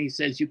Silvani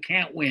says, you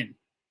can't win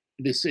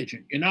a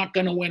decision. You're not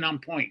going to win on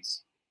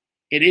points.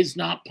 It is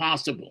not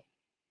possible.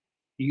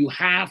 You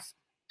have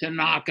to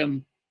knock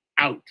him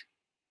out.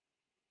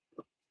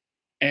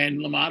 And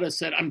LaMotta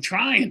said, I'm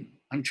trying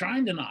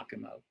to knock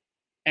him out.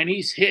 And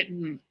he's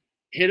hitting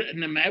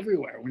them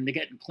everywhere. When they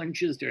get in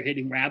clinches, they're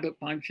hitting rabbit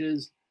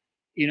punches,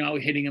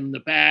 hitting him in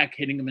the back,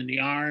 hitting him in the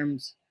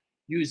arms,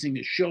 using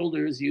his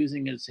shoulders,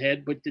 using his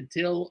head. But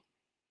Dutil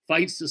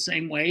fights the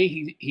same way.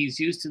 He's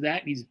used to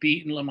that. And he's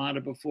beaten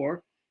LaMotta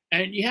before.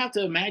 And you have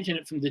to imagine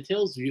it from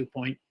Dutil's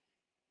viewpoint.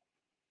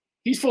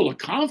 He's full of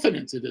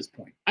confidence at this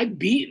point. I've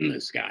beaten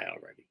this guy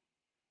already.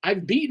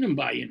 I've beaten him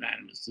by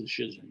unanimous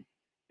decision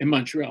in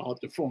Montreal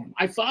at the Forum.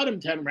 I fought him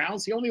 10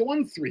 rounds. He only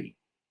won 3.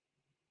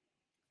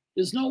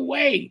 There's no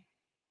way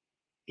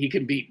he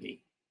can beat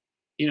me.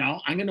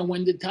 I'm going to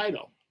win the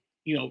title.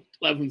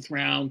 11th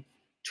round,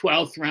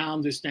 12th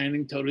round, they're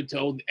standing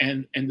toe-to-toe,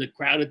 and the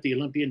crowd at the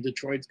Olympia in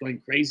Detroit's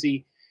going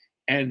crazy.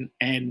 And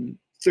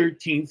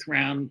 13th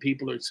round,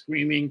 people are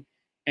screaming.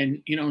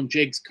 And, in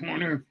Jake's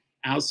corner,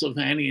 Al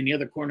Silvani and the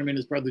other cornerman,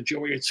 his brother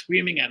Joey, are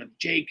screaming at him,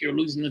 Jake, you're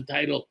losing the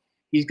title.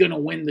 He's going to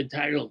win the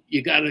title.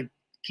 You got to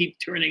keep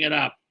turning it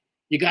up.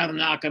 You got to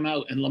knock him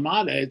out. And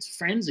LaMotta, it's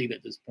frenzied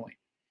at this point.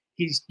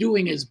 He's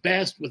doing his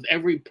best with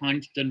every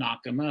punch to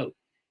knock him out.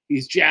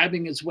 He's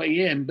jabbing his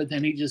way in, but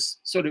then he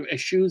just sort of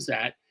eschews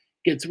that,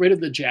 gets rid of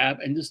the jab,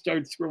 and just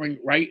starts throwing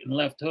right and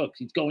left hooks.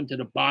 He's going to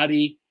the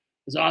body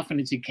as often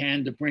as he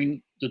can to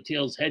bring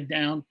Dutil's head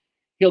down.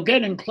 He'll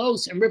get in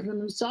close and rip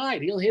him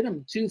inside. He'll hit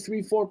him 2,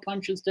 3, 4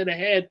 punches to the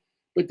head,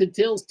 but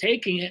Dutil's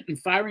taking it and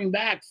firing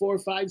back 4,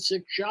 5,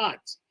 6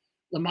 shots.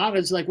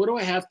 LaMotta's like, what do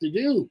I have to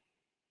do?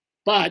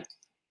 But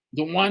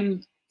the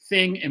one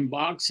thing in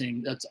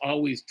boxing that's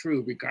always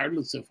true,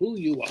 regardless of who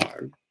you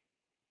are,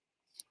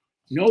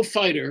 no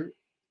fighter,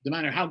 no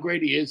matter how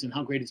great he is and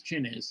how great his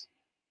chin is,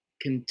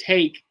 can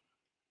take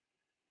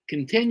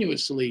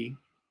continuously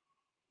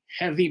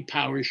heavy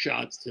power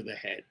shots to the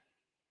head.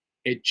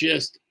 It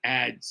just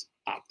adds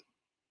up.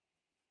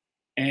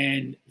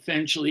 And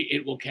eventually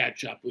it will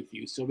catch up with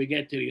you. So we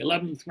get to the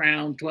 11th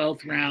round,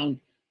 12th round,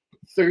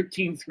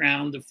 13th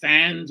round. The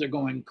fans are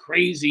going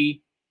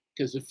crazy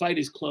because the fight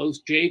is close.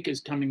 Jake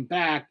is coming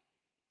back,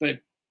 but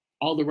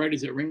all the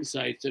writers at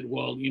ringside said,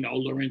 well,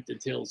 Laurent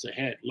Dutil's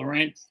ahead.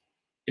 Laurent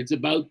is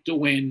about to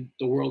win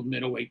the world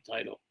middleweight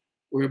title.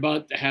 We're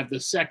about to have the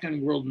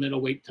second world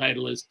middleweight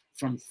titleist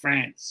from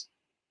France,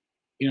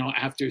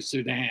 after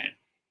Sudan.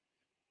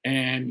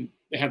 And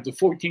they have the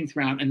 14th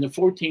round. And the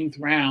 14th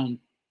round,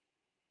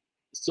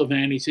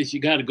 Silvani says, you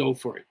got to go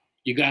for it.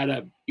 You got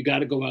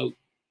to go out.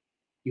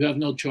 You have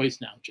no choice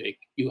now, Jake.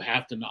 You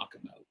have to knock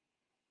him out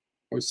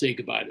or say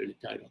goodbye to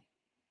the title.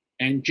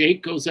 And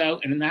Jake goes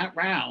out, and in that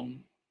round,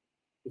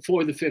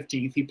 before the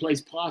 15th, he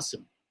plays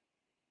possum.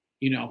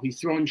 He's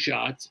throwing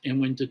shots, and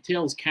when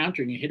Dutil's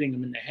countering and hitting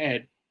him in the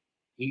head,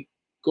 he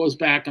goes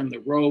back on the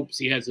ropes.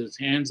 He has his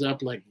hands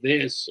up like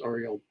this, or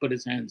he'll put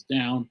his hands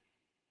down,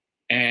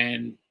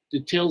 and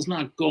Dutil's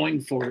not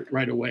going for it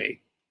right away.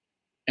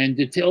 And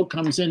Dutil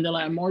comes in to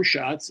land more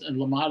shots, and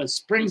LaMotta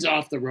springs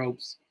off the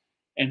ropes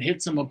and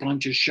hits him a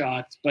bunch of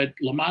shots, but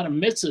LaMotta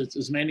misses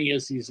as many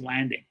as he's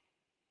landing.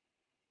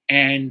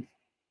 And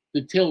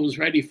Dutil was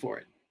ready for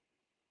it.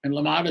 And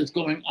LaMotta is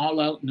going all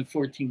out in the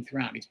 14th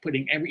round. He's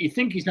putting you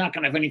think he's not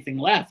going to have anything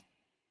left.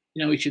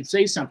 He should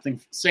save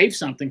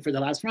something for the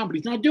last round, but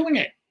he's not doing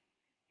it.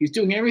 He's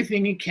doing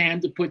everything he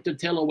can to put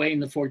Dutil away in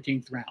the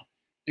 14th round.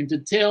 And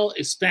Dutil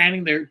is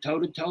standing there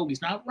toe-to-toe.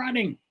 He's not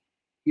running.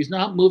 He's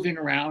not moving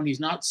around. He's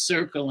not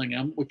circling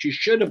him, which he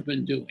should have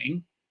been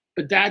doing.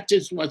 But that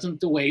just wasn't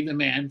the way the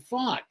man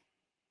fought.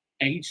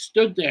 And he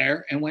stood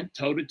there and went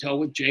toe-to-toe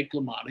with Jake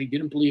LaMotta. He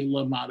didn't believe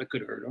LaMotta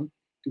could hurt him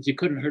because he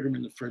couldn't hurt him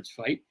in the first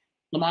fight.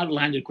 LaMotta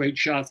landed great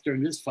shots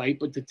during this fight,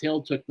 but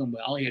Dutil took them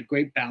well. He had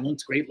great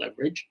balance, great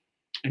leverage,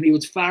 and he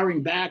was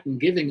firing back and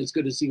giving as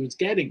good as he was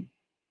getting.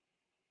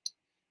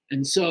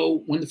 And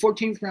so when the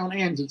 14th round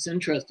ends, it's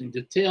interesting.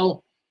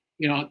 Dutil,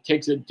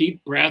 takes a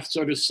deep breath,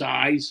 sort of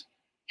sighs,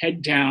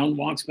 head down,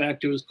 walks back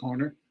to his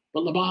corner,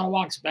 but LaMotta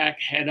walks back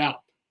head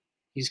up.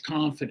 He's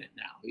confident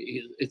now.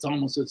 It's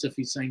almost as if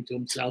he's saying to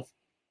himself,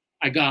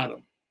 I got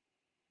him.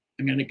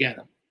 I'm going to get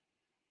him.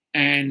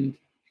 And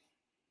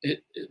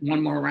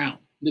one more round.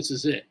 This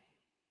is it.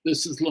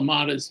 This is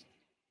LaMotta's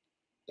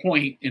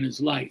point in his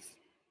life.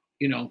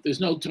 There's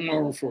no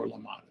tomorrow for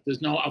LaMotta.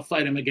 There's no, I'll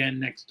fight him again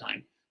next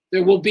time.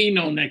 There will be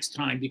no next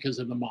time because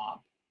of the mob.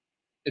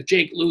 If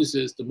Jake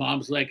loses, the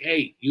mob's like,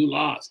 hey, you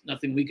lost.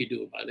 Nothing we could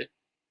do about it.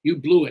 You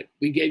blew it.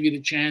 We gave you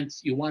the chance.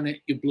 You won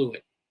it. You blew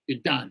it. You're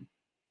done.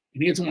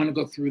 And he doesn't want to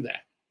go through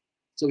that.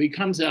 So he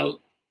comes out,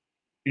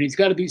 and he's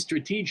got to be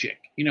strategic.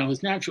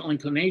 His natural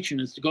inclination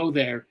is to go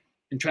there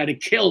and try to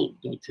kill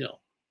Dutil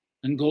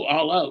and go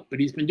all out. But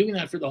he's been doing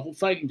that for the whole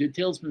fight, and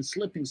Dutil's been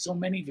slipping so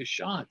many of his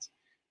shots.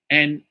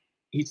 And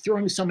he's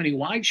throwing so many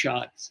wide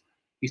shots,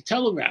 he's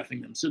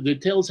telegraphing them. So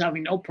Dutil's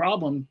having no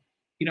problem,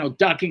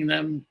 ducking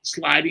them,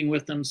 sliding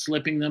with them,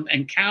 slipping them,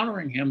 and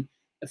countering him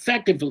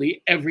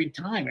effectively every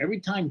time. Every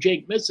time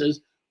Jake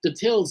misses,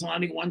 Dutil's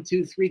landing 1,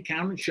 2, 3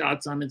 counter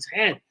shots on his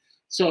head.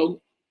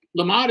 So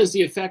LaMotta's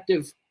the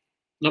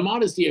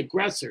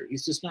aggressor.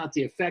 He's just not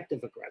the effective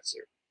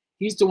aggressor.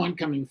 He's the one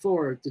coming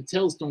forward.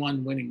 Dutil's the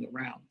one winning the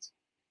rounds.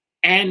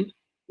 And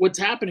what's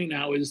happening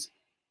now is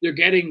they're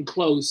getting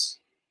close.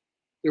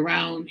 The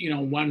round,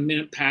 1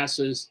 minute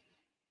passes.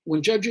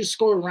 When judges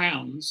score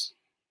rounds,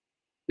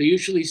 they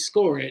usually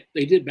score it.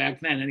 They did back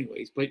then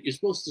anyways, but you're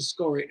supposed to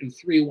score it in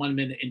 3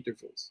 1-minute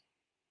intervals.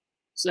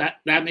 So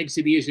that makes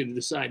it easier to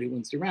decide who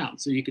wins the round.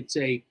 So you could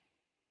say,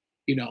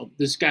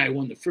 this guy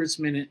won the first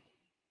minute,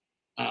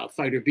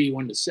 fighter B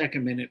won the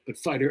second minute, but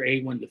fighter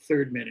A won the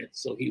third minute,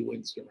 so he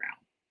wins the round.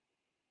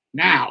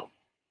 Now,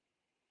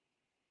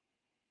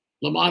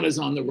 LaMotta's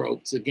on the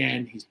ropes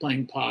again. He's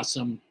playing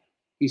possum.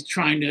 He's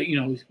trying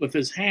to, with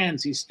his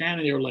hands, he's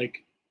standing there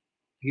like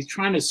he's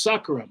trying to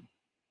sucker him.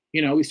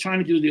 He's trying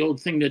to do the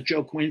old thing that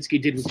Joe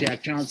Kowinski did with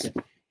Jack Johnson.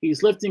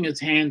 He's lifting his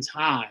hands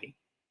high.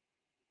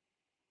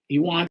 He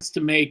wants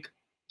to make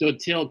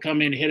Dutil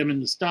come in, hit him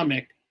in the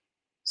stomach,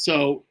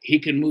 so he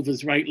can move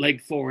his right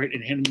leg forward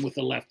and hit him with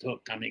a left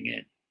hook coming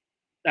in.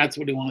 That's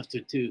what he wants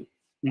to do.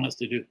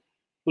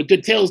 But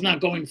Detail's not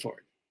going for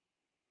it.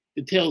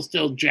 Detail's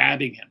still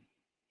jabbing him.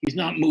 He's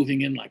not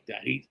moving in like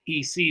that.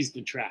 He sees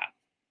the trap.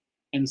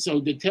 And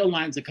so Detail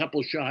lands a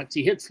couple shots.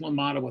 He hits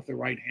LaMotta with the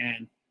right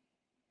hand,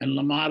 and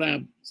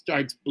LaMotta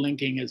starts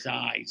blinking his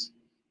eyes.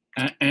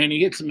 And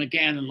he hits him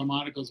again, and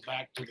LaMotta goes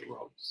back to the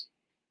ropes.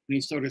 And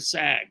he sort of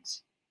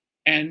sags.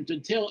 And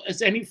Detail,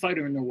 as any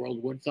fighter in the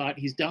world would, thought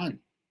he's done.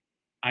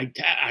 I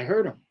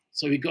hurt him.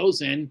 So he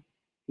goes in,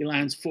 he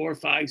lands 4,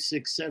 5,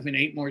 6, 7,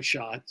 8 more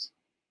shots.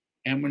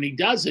 And when he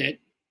does it,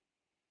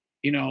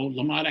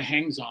 LaMotta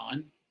hangs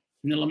on,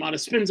 and then LaMotta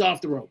spins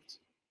off the ropes.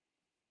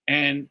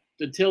 And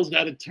Detail's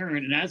got to turn.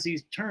 And as he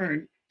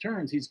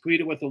turns, he's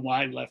greeted with a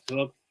wide left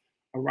hook,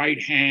 a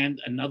right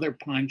hand, another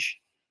punch,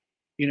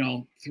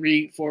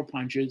 3, 4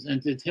 punches.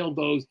 And Detail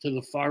goes to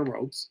the far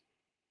ropes.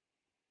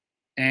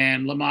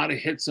 And LaMotta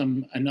hits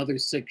him another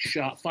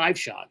 5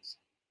 shots.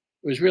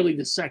 It was really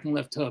the second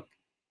left hook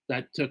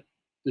that took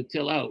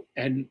Detail out.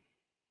 And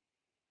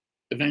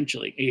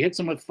eventually, he hits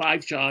him with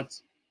 5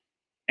 shots,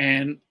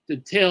 and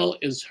Detail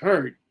is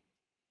hurt.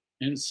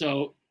 And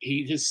so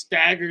he just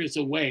staggers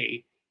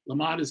away.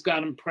 LaMotta's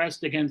got him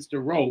pressed against the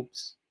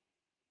ropes,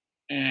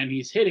 and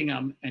he's hitting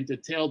him, and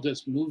Detail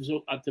just moves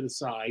up to the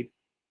side,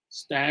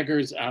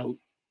 staggers out,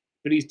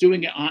 but he's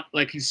doing it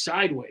like he's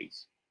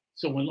sideways.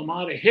 So when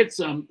LaMotta hits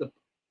him,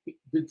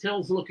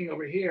 Detail's looking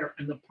over here,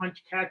 and the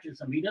punch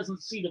catches him. He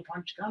doesn't see the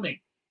punch coming.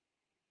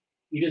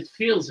 He just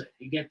feels it.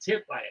 He gets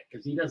hit by it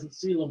because he doesn't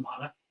see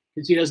LaMotta,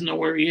 because he doesn't know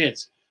where he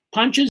is.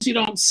 Punches you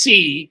don't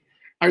see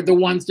are the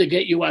ones that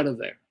get you out of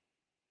there.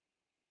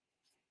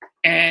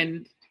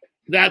 And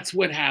that's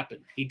what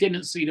happened. He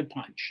didn't see the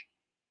punch.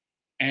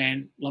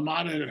 And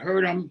LaMotta had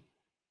hurt him,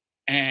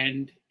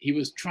 and he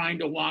was trying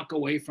to walk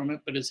away from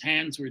it, but his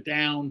hands were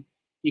down.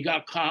 He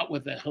got caught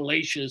with a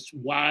hellacious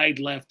wide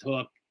left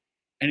hook,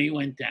 and he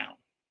went down.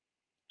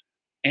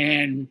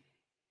 And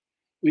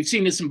we've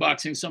seen this in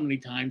boxing so many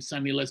times.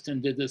 Sonny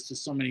Liston did this to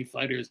so many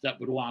fighters that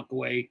would walk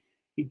away.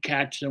 He'd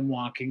catch them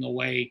walking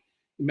away.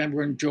 Remember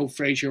when Joe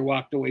Frazier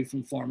walked away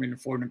from Foreman,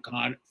 and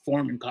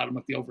Foreman caught him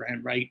with the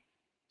overhand right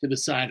to the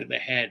side of the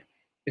head.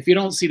 If you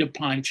don't see the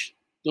punch,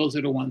 those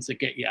are the ones that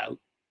get you out.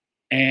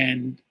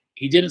 And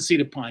he didn't see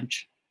the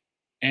punch,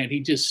 and he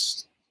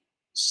just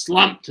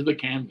slumped to the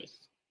canvas.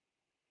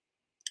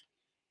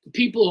 The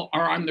people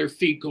are on their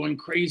feet going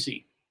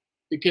crazy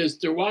because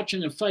they're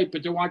watching the fight,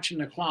 but they're watching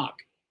the clock.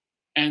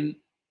 And,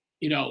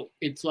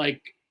 it's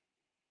like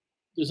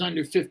there's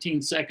under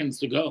 15 seconds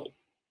to go.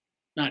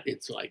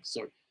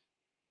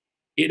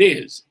 It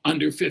is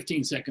under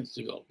 15 seconds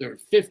to go. There are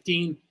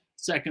 15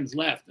 seconds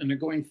left, and they're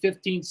going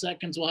 15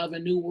 seconds. We'll have a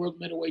new world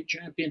middleweight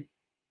champion.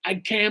 I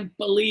can't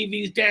believe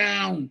he's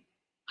down.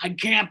 I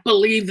can't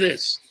believe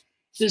this.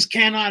 This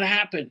cannot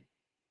happen.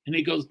 And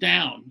he goes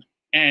down,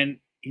 and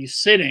he's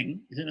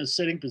sitting. He's in a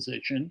sitting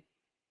position,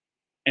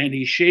 and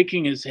he's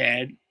shaking his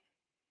head.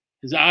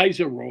 His eyes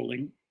are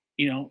rolling.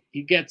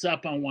 He gets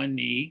up on one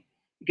knee.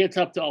 He gets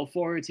up to all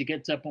fours. He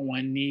gets up on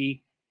one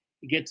knee.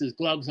 He gets his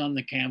gloves on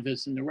the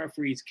canvas, and the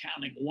referee's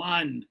counting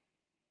 1,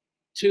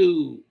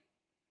 2,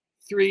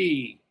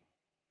 3,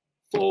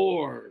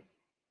 4,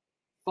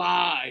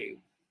 5,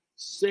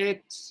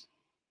 6,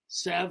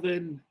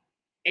 7,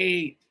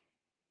 8,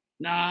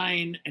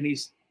 9, and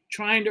he's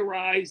trying to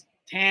rise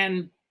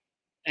 10.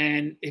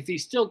 And if he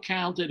still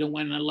counted and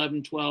went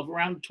 11, 12,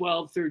 around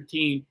 12,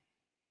 13,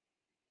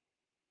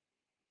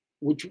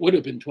 which would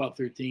have been 12,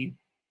 13,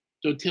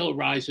 Detail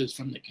rises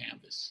from the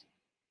canvas.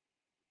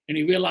 And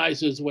he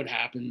realizes what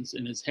happens,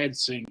 and his head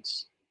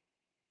sinks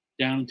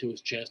down into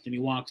his chest, and he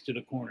walks to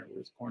the corner where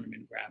his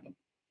cornermen grab him.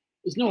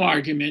 There's no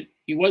argument.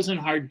 He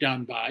wasn't hard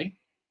done by.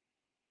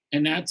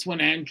 And that's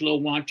when Angelo,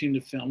 watching the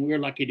film, we were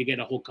lucky to get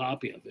a whole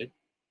copy of it.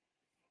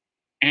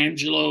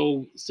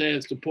 Angelo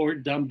says the poor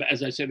dumb,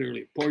 as I said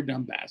earlier, poor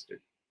dumb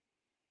bastard.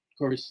 Of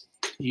course,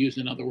 he used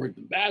another word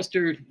than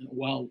bastard, a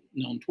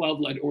well-known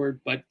 12-letter word,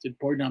 but the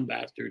poor dumb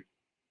bastard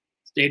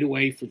stayed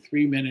away for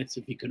 3 minutes.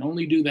 If he could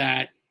only do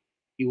that,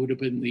 he would have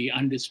been the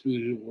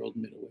undisputed world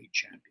middleweight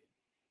champion.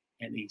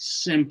 And he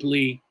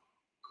simply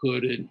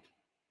couldn't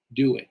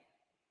do it.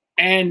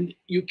 And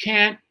you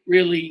can't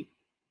really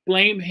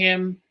blame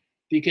him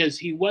because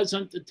he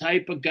wasn't the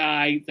type of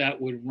guy that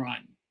would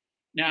run.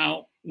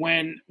 Now,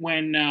 when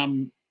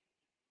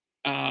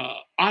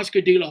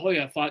Oscar De La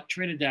Hoya fought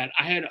Trinidad,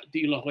 I had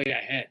De La Hoya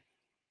ahead.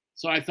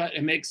 So I thought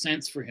it makes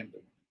sense for him to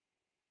run.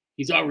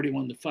 He's already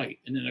won the fight.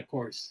 And then, of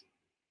course,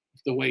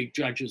 the way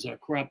judges are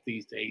corrupt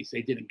these days,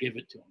 they didn't give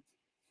it to him.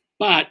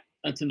 But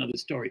that's another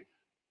story.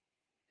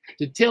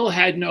 Detail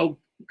had no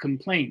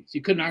complaints.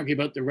 You couldn't argue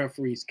about the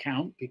referee's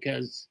count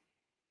because,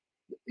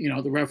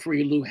 the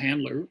referee, Lou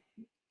Handler,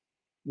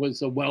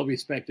 was a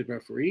well-respected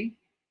referee.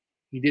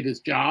 He did his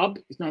job.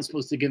 He's not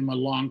supposed to give him a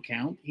long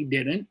count. He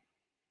didn't.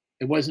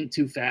 It wasn't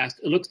too fast.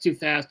 It looks too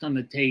fast on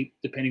the tape,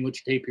 depending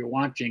which tape you're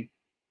watching,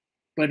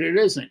 but it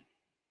isn't.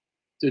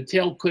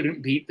 Detail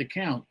couldn't beat the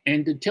count,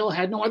 and Detail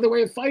had no other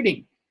way of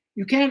fighting.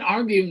 You can't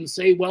argue and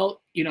say,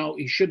 well,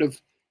 he should have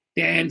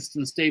danced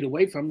and stayed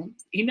away from him.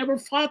 He never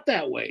fought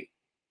that way.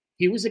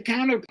 He was a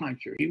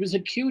counterpuncher. He was a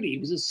cutie. He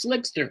was a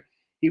slickster.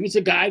 He was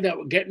a guy that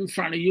would get in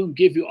front of you and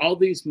give you all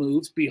these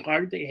moves, be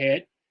hard to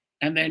hit,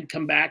 and then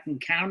come back and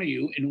counter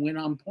you and win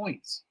on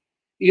points.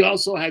 He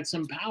also had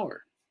some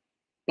power.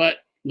 But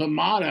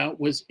LaMotta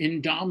was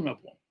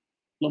indomitable.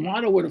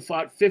 LaMotta would have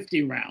fought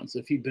 50 rounds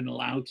if he'd been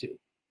allowed to.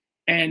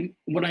 And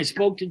when I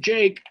spoke to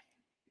Jake,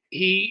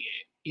 he,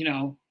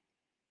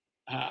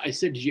 I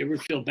said, did you ever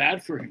feel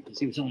bad for him? Because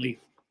he was only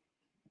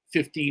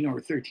 15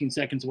 or 13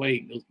 seconds away.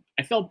 He goes,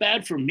 I felt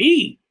bad for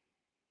me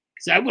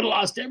because I would have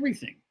lost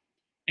everything.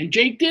 And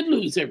Jake did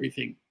lose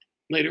everything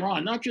later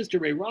on, not just to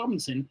Ray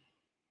Robinson,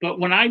 but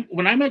when I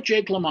met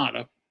Jake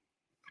LaMotta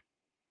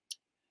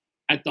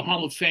at the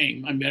Hall of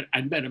Fame,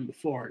 I'd met him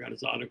before. I got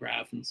his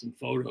autograph and some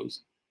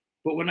photos.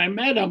 But when I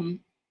met him,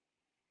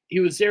 he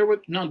was there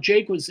with, now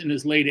Jake was in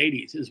his late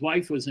 80s. His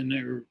wife was in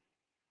there,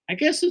 I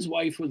guess his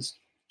wife was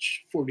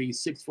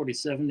 46,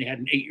 47. They had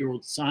an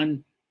 8-year-old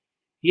son.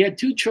 He had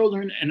 2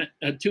 children,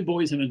 and 2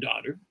 boys and a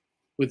daughter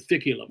with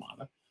Vicky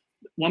LaMotta.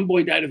 One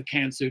boy died of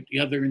cancer, the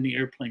other in the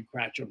airplane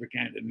crash over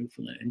Canada,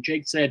 Newfoundland. And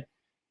Jake said,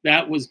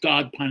 that was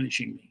God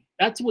punishing me.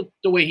 That's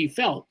the way he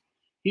felt.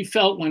 He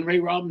felt when Ray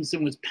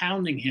Robinson was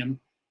pounding him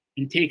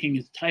and taking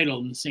his title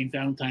in the St.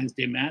 Valentine's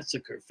Day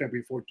Massacre,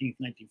 February 14th,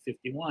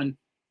 1951,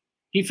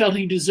 he felt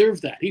he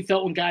deserved that. He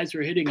felt when guys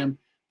were hitting him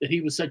that he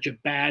was such a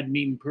bad,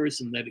 mean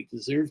person that he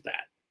deserved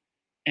that.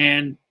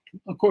 And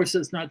of course,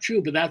 that's not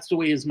true, but that's the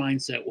way his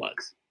mindset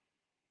was.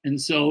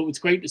 And so it's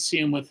great to see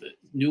him with a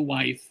new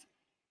wife,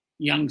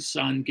 young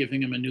son,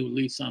 giving him a new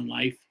lease on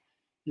life.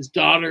 His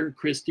daughter,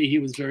 Christy, he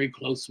was very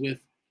close with.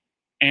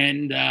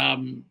 And,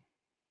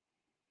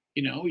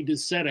 he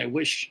just said, I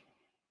wish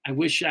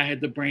I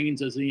had the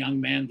brains as a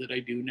young man that I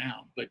do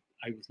now, but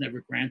I was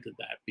never granted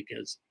that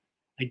because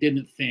I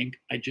didn't think,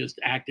 I just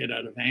acted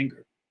out of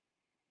anger.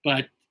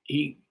 But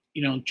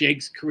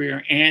Jake's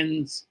career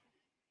ends.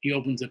 He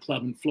opens a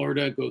club in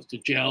Florida, goes to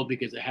jail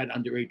because it had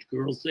underage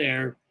girls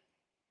there.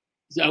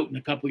 He's out in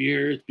a couple of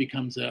years,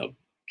 becomes a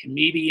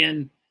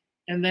comedian,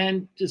 and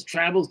then just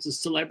travels the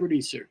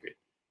celebrity circuit.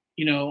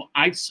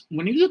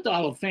 When he was at the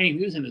Hall of Fame,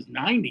 he was in his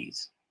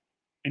 90s,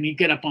 and he'd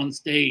get up on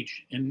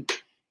stage and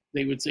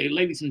they would say,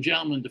 ladies and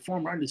gentlemen, the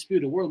former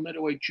undisputed world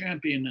middleweight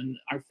champion and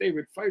our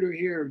favorite fighter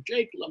here,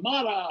 Jake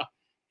LaMotta.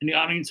 And the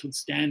audience would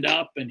stand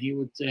up and he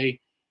would say,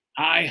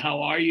 hi,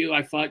 how are you?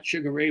 I fought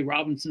Sugar Ray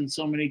Robinson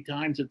so many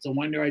times. It's a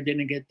wonder I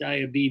didn't get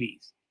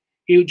diabetes.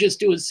 He would just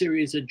do a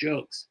series of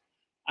jokes.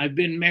 I've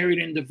been married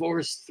and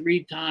divorced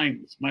 3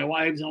 times. My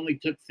wives only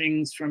took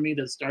things from me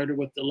that started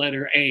with the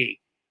letter A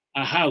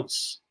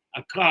house,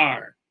 a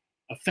car,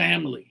 a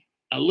family,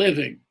 a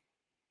living.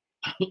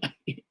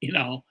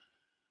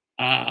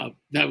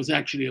 That was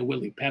actually a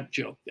Willie Pep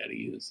joke that he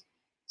used.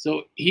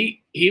 So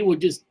he would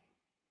just,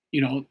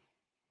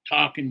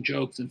 talk and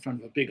jokes in front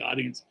of a big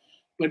audience.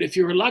 But if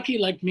you were lucky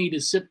like me to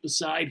sit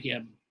beside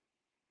him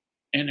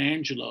and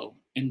Angelo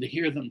and to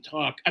hear them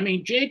talk,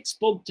 Jake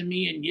spoke to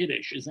me in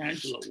Yiddish as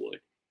Angelo would.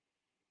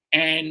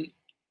 And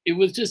it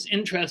was just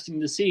interesting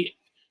to see.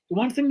 The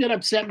one thing that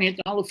upset me at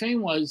the Hall of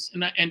Fame was,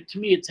 and to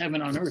me it's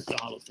heaven on earth, the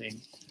Hall of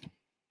Fame,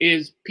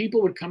 is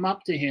people would come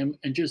up to him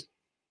and just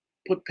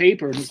put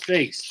paper in his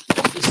face.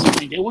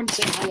 They wouldn't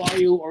say, how are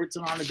you? Or it's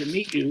an honor to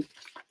meet you.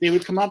 They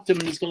would come up to him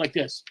and just go like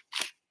this,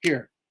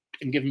 here,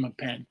 and give him a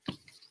pen.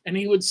 And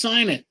he would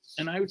sign it.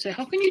 And I would say,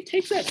 how can you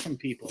take that from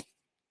people?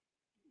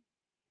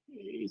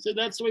 He said,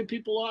 that's the way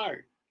people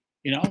are.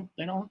 A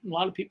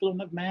lot of people don't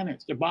have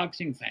manners. They're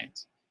boxing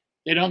fans.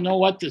 They don't know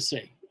what to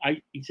say.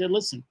 He said,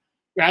 listen,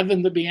 rather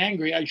than to be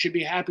angry, I should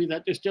be happy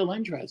that they're still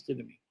interested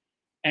in me.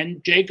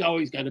 And Jake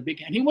always got a big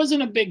hand. He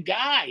wasn't a big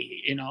guy,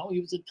 he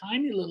was a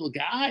tiny little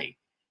guy,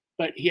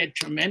 but he had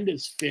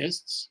tremendous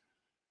fists,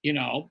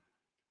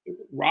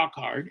 rock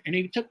hard. And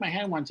he took my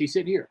hand once. He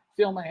said, here,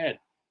 feel my head.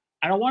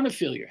 I don't want to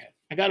feel your head.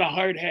 I got a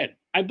hard head.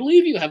 I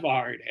believe you have a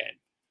hard head.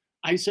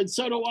 I said,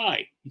 so do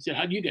I. He said,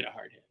 how do you get a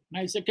hard head?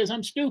 And I said, because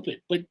I'm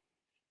stupid. But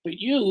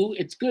you,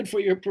 it's good for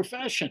your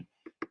profession.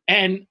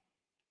 And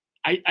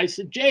I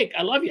said, Jake,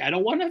 I love you. I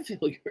don't want to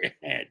feel your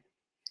head.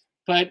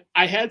 But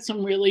I had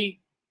some really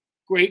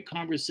great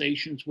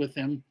conversations with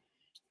him.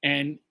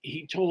 And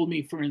he told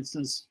me, for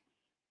instance,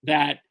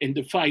 that in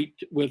the fight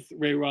with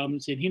Ray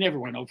Robinson, he never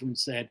went over and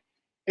said,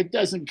 it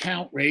doesn't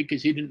count, Ray,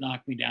 because he didn't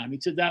knock me down. He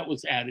said, that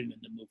was added in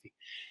the movie.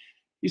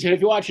 He said,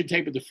 if you watch the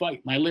tape of the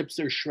fight, my lips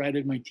are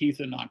shredded, my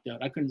teeth are knocked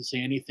out. I couldn't say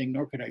anything,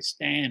 nor could I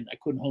stand. I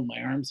couldn't hold my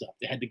arms up.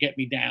 They had to get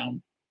me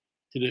down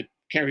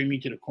carry me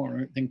to the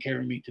corner, then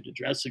carry me to the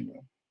dressing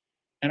room.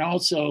 And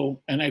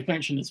also, and I've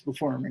mentioned this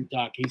before in Ring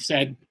Talk, he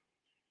said,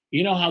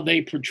 you know how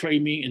they portray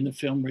me in the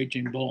film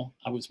Raging Bull?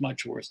 I was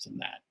much worse than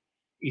that.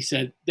 He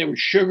said they were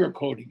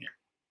sugarcoating it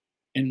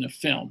in the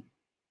film.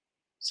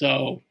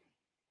 So,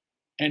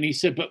 and he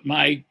said, but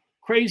my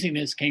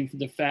craziness came from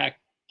the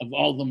fact of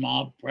all the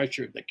mob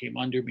pressure that came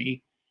under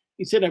me.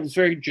 He said, I was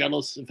very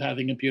jealous of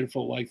having a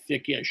beautiful wife,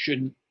 Vicky. I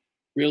shouldn't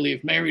really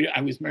have married.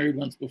 I was married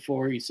once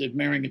before. He said,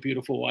 marrying a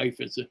beautiful wife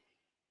is a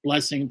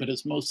blessing, but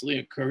it's mostly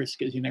a curse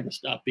because you never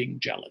stop being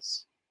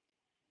jealous.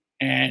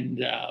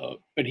 And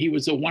but he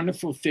was a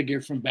wonderful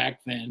figure from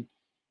back then.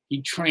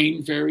 He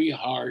trained very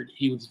hard.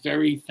 He was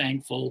very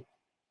thankful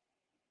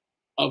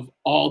of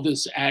all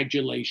this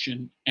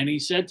adulation. And he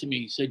said to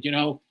me, he said, you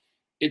know,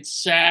 it's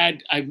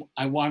sad.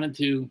 I wanted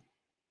to,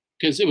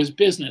 because it was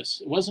business.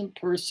 It wasn't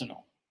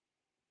personal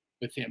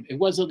with him. It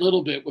was a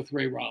little bit with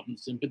Ray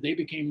Robinson, but they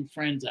became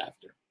friends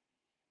after.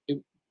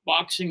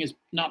 Boxing is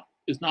not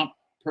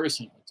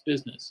personal. It's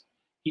business.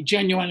 He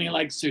genuinely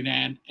liked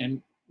Sudan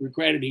and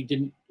regretted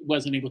he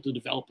wasn't able to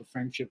develop a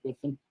friendship with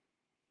him.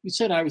 He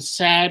said, I was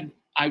sad.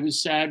 I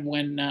was sad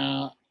when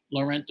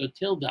Laurent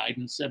Till died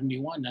in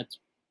 71. That's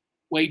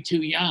way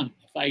too young.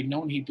 If I had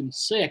known he'd been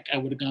sick, I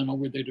would have gone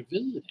over there to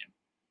visit him.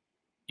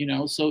 You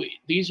know, so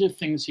these are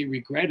things he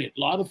regretted. A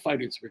lot of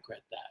fighters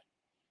regret that.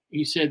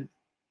 He said,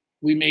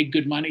 we made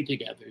good money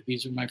together.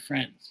 These are my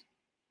friends.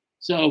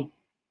 So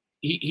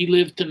he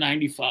lived to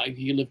 95.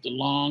 He lived a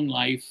long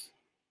life.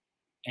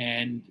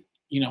 And,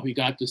 you know, he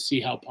got to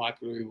see how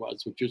popular he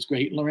was, which was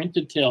great. Laurent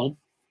Till,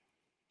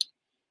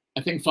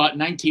 I think, fought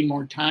 19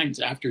 more times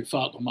after he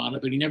fought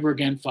LaMotta, but he never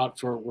again fought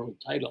for a world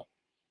title.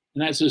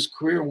 And as his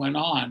career went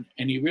on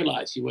and he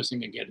realized he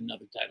wasn't going to get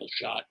another title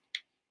shot,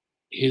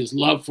 his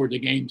love for the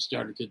game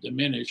started to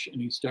diminish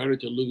and he started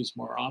to lose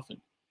more often.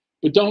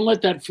 But don't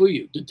let that fool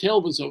you.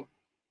 Till was an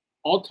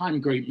all-time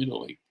great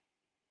middleweight.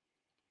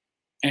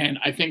 And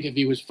I think if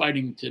he was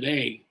fighting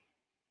today,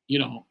 you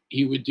know,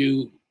 he would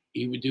do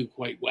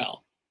quite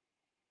well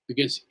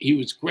because he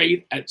was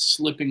great at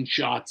slipping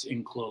shots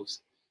in close.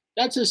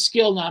 That's a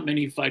skill not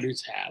many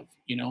fighters have.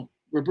 You know,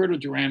 Roberto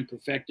Duran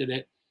perfected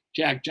it.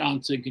 Jack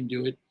Johnson can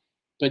do it.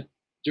 But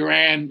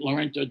Duran,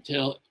 Laurent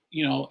Till,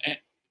 you know,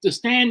 to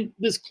stand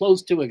this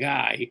close to a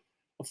guy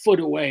a foot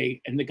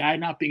away and the guy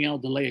not being able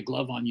to lay a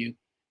glove on you,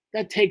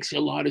 that takes a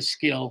lot of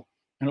skill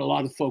and a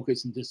lot of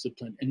focus and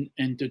discipline.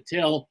 And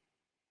Till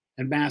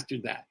had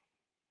mastered that.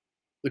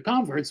 The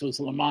converse was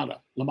LaMotta.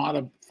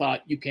 LaMotta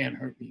thought, you can't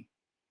hurt me.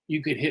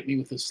 You could hit me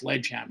with a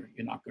sledgehammer.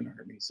 You're not going to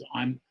hurt me. So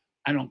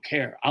I don't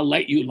care. I'll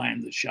let you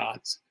land the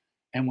shots.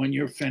 And when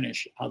you're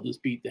finished, I'll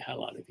just beat the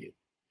hell out of you.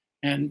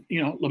 And,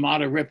 you know,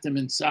 LaMotta ripped him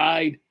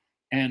inside.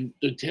 And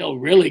Till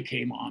really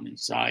came on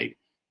inside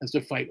as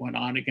the fight went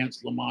on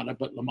against LaMotta.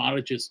 But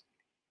LaMotta just,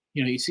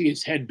 you know, you see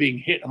his head being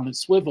hit on a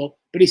swivel,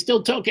 but he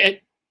still took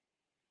it.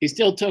 He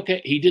still took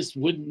it. He just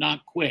would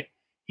not quit.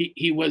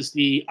 He was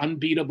the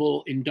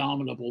unbeatable,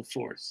 indomitable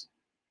force.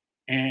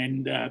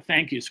 And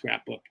thank you,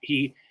 Scrapbook.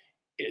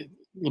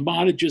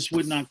 LaMotta just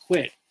would not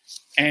quit.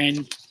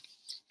 And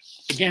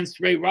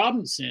against Ray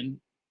Robinson,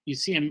 you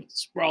see him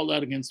sprawled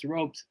out against the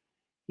ropes.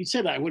 He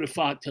said, I would have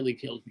fought till he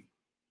killed me.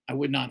 I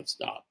would not have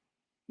stopped.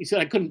 He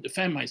said, I couldn't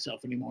defend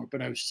myself anymore,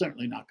 but I was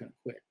certainly not going to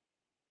quit.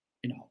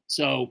 You know,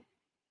 so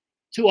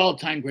two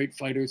all-time great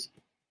fighters.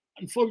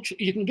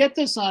 Unfortunately, you can get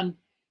this on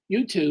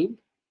YouTube,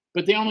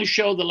 but they only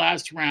show the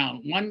last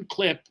round. One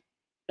clip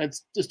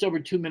that's just over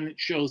 2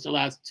 minutes shows the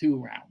last two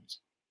rounds,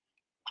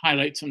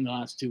 highlights from the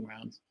last two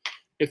rounds.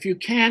 If you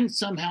can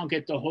somehow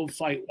get the whole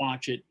fight,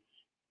 watch it,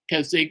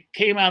 because they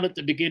came out at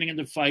the beginning of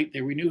the fight.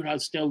 They renewed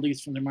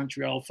hostilities from the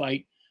Montreal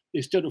fight.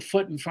 They stood a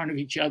foot in front of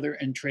each other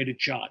and traded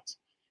shots.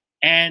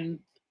 And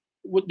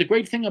the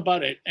great thing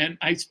about it, and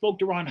I spoke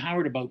to Ron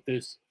Howard about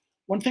this,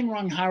 one thing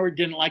Ron Howard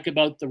didn't like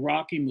about the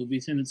Rocky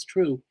movies, and it's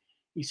true,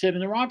 he said in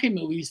the Rocky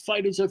movies,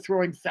 fighters are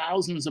throwing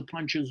thousands of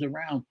punches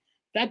around.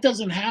 That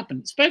doesn't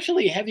happen,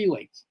 especially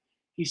heavyweights.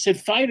 He said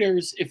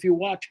fighters, if you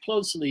watch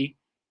closely,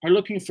 are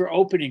looking for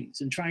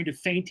openings and trying to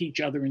feint each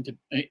other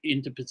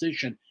into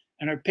position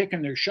and are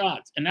picking their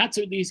shots. And that's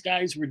what these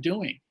guys were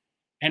doing.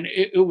 And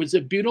it was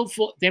a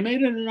beautiful, they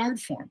made it an art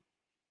form.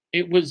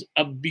 It was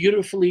a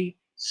beautifully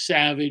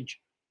savage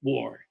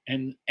war.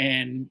 And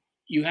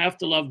you have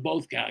to love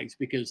both guys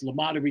because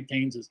LaMotta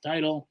retains his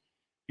title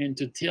and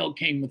Till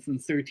came within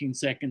 13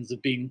 seconds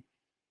of being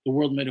the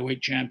world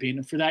middleweight champion.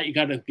 And for that, you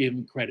got to give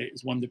him credit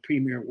as one of the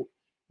premier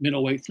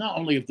middleweights, not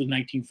only of the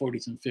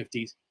 1940s and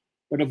 50s,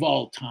 but of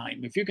all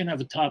time. If you're going to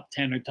have a top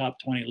 10 or top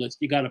 20 list,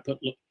 you got to put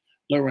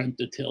Laurent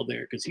Till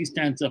there because he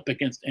stands up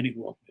against any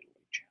world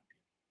middleweight champion.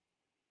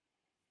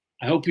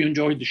 I hope you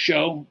enjoyed the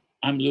show.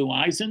 I'm Lou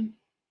Eisen,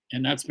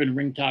 and that's been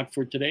Ring Talk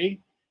for today.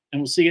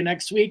 And we'll see you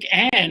next week.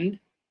 And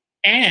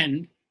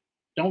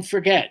don't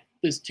forget,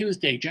 this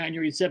Tuesday,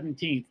 January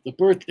 17th, the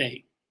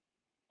birthday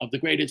of the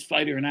greatest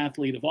fighter and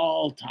athlete of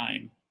all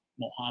time,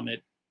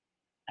 Muhammad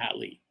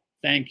Ali.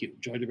 Thank you.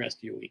 Enjoy the rest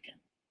of your weekend.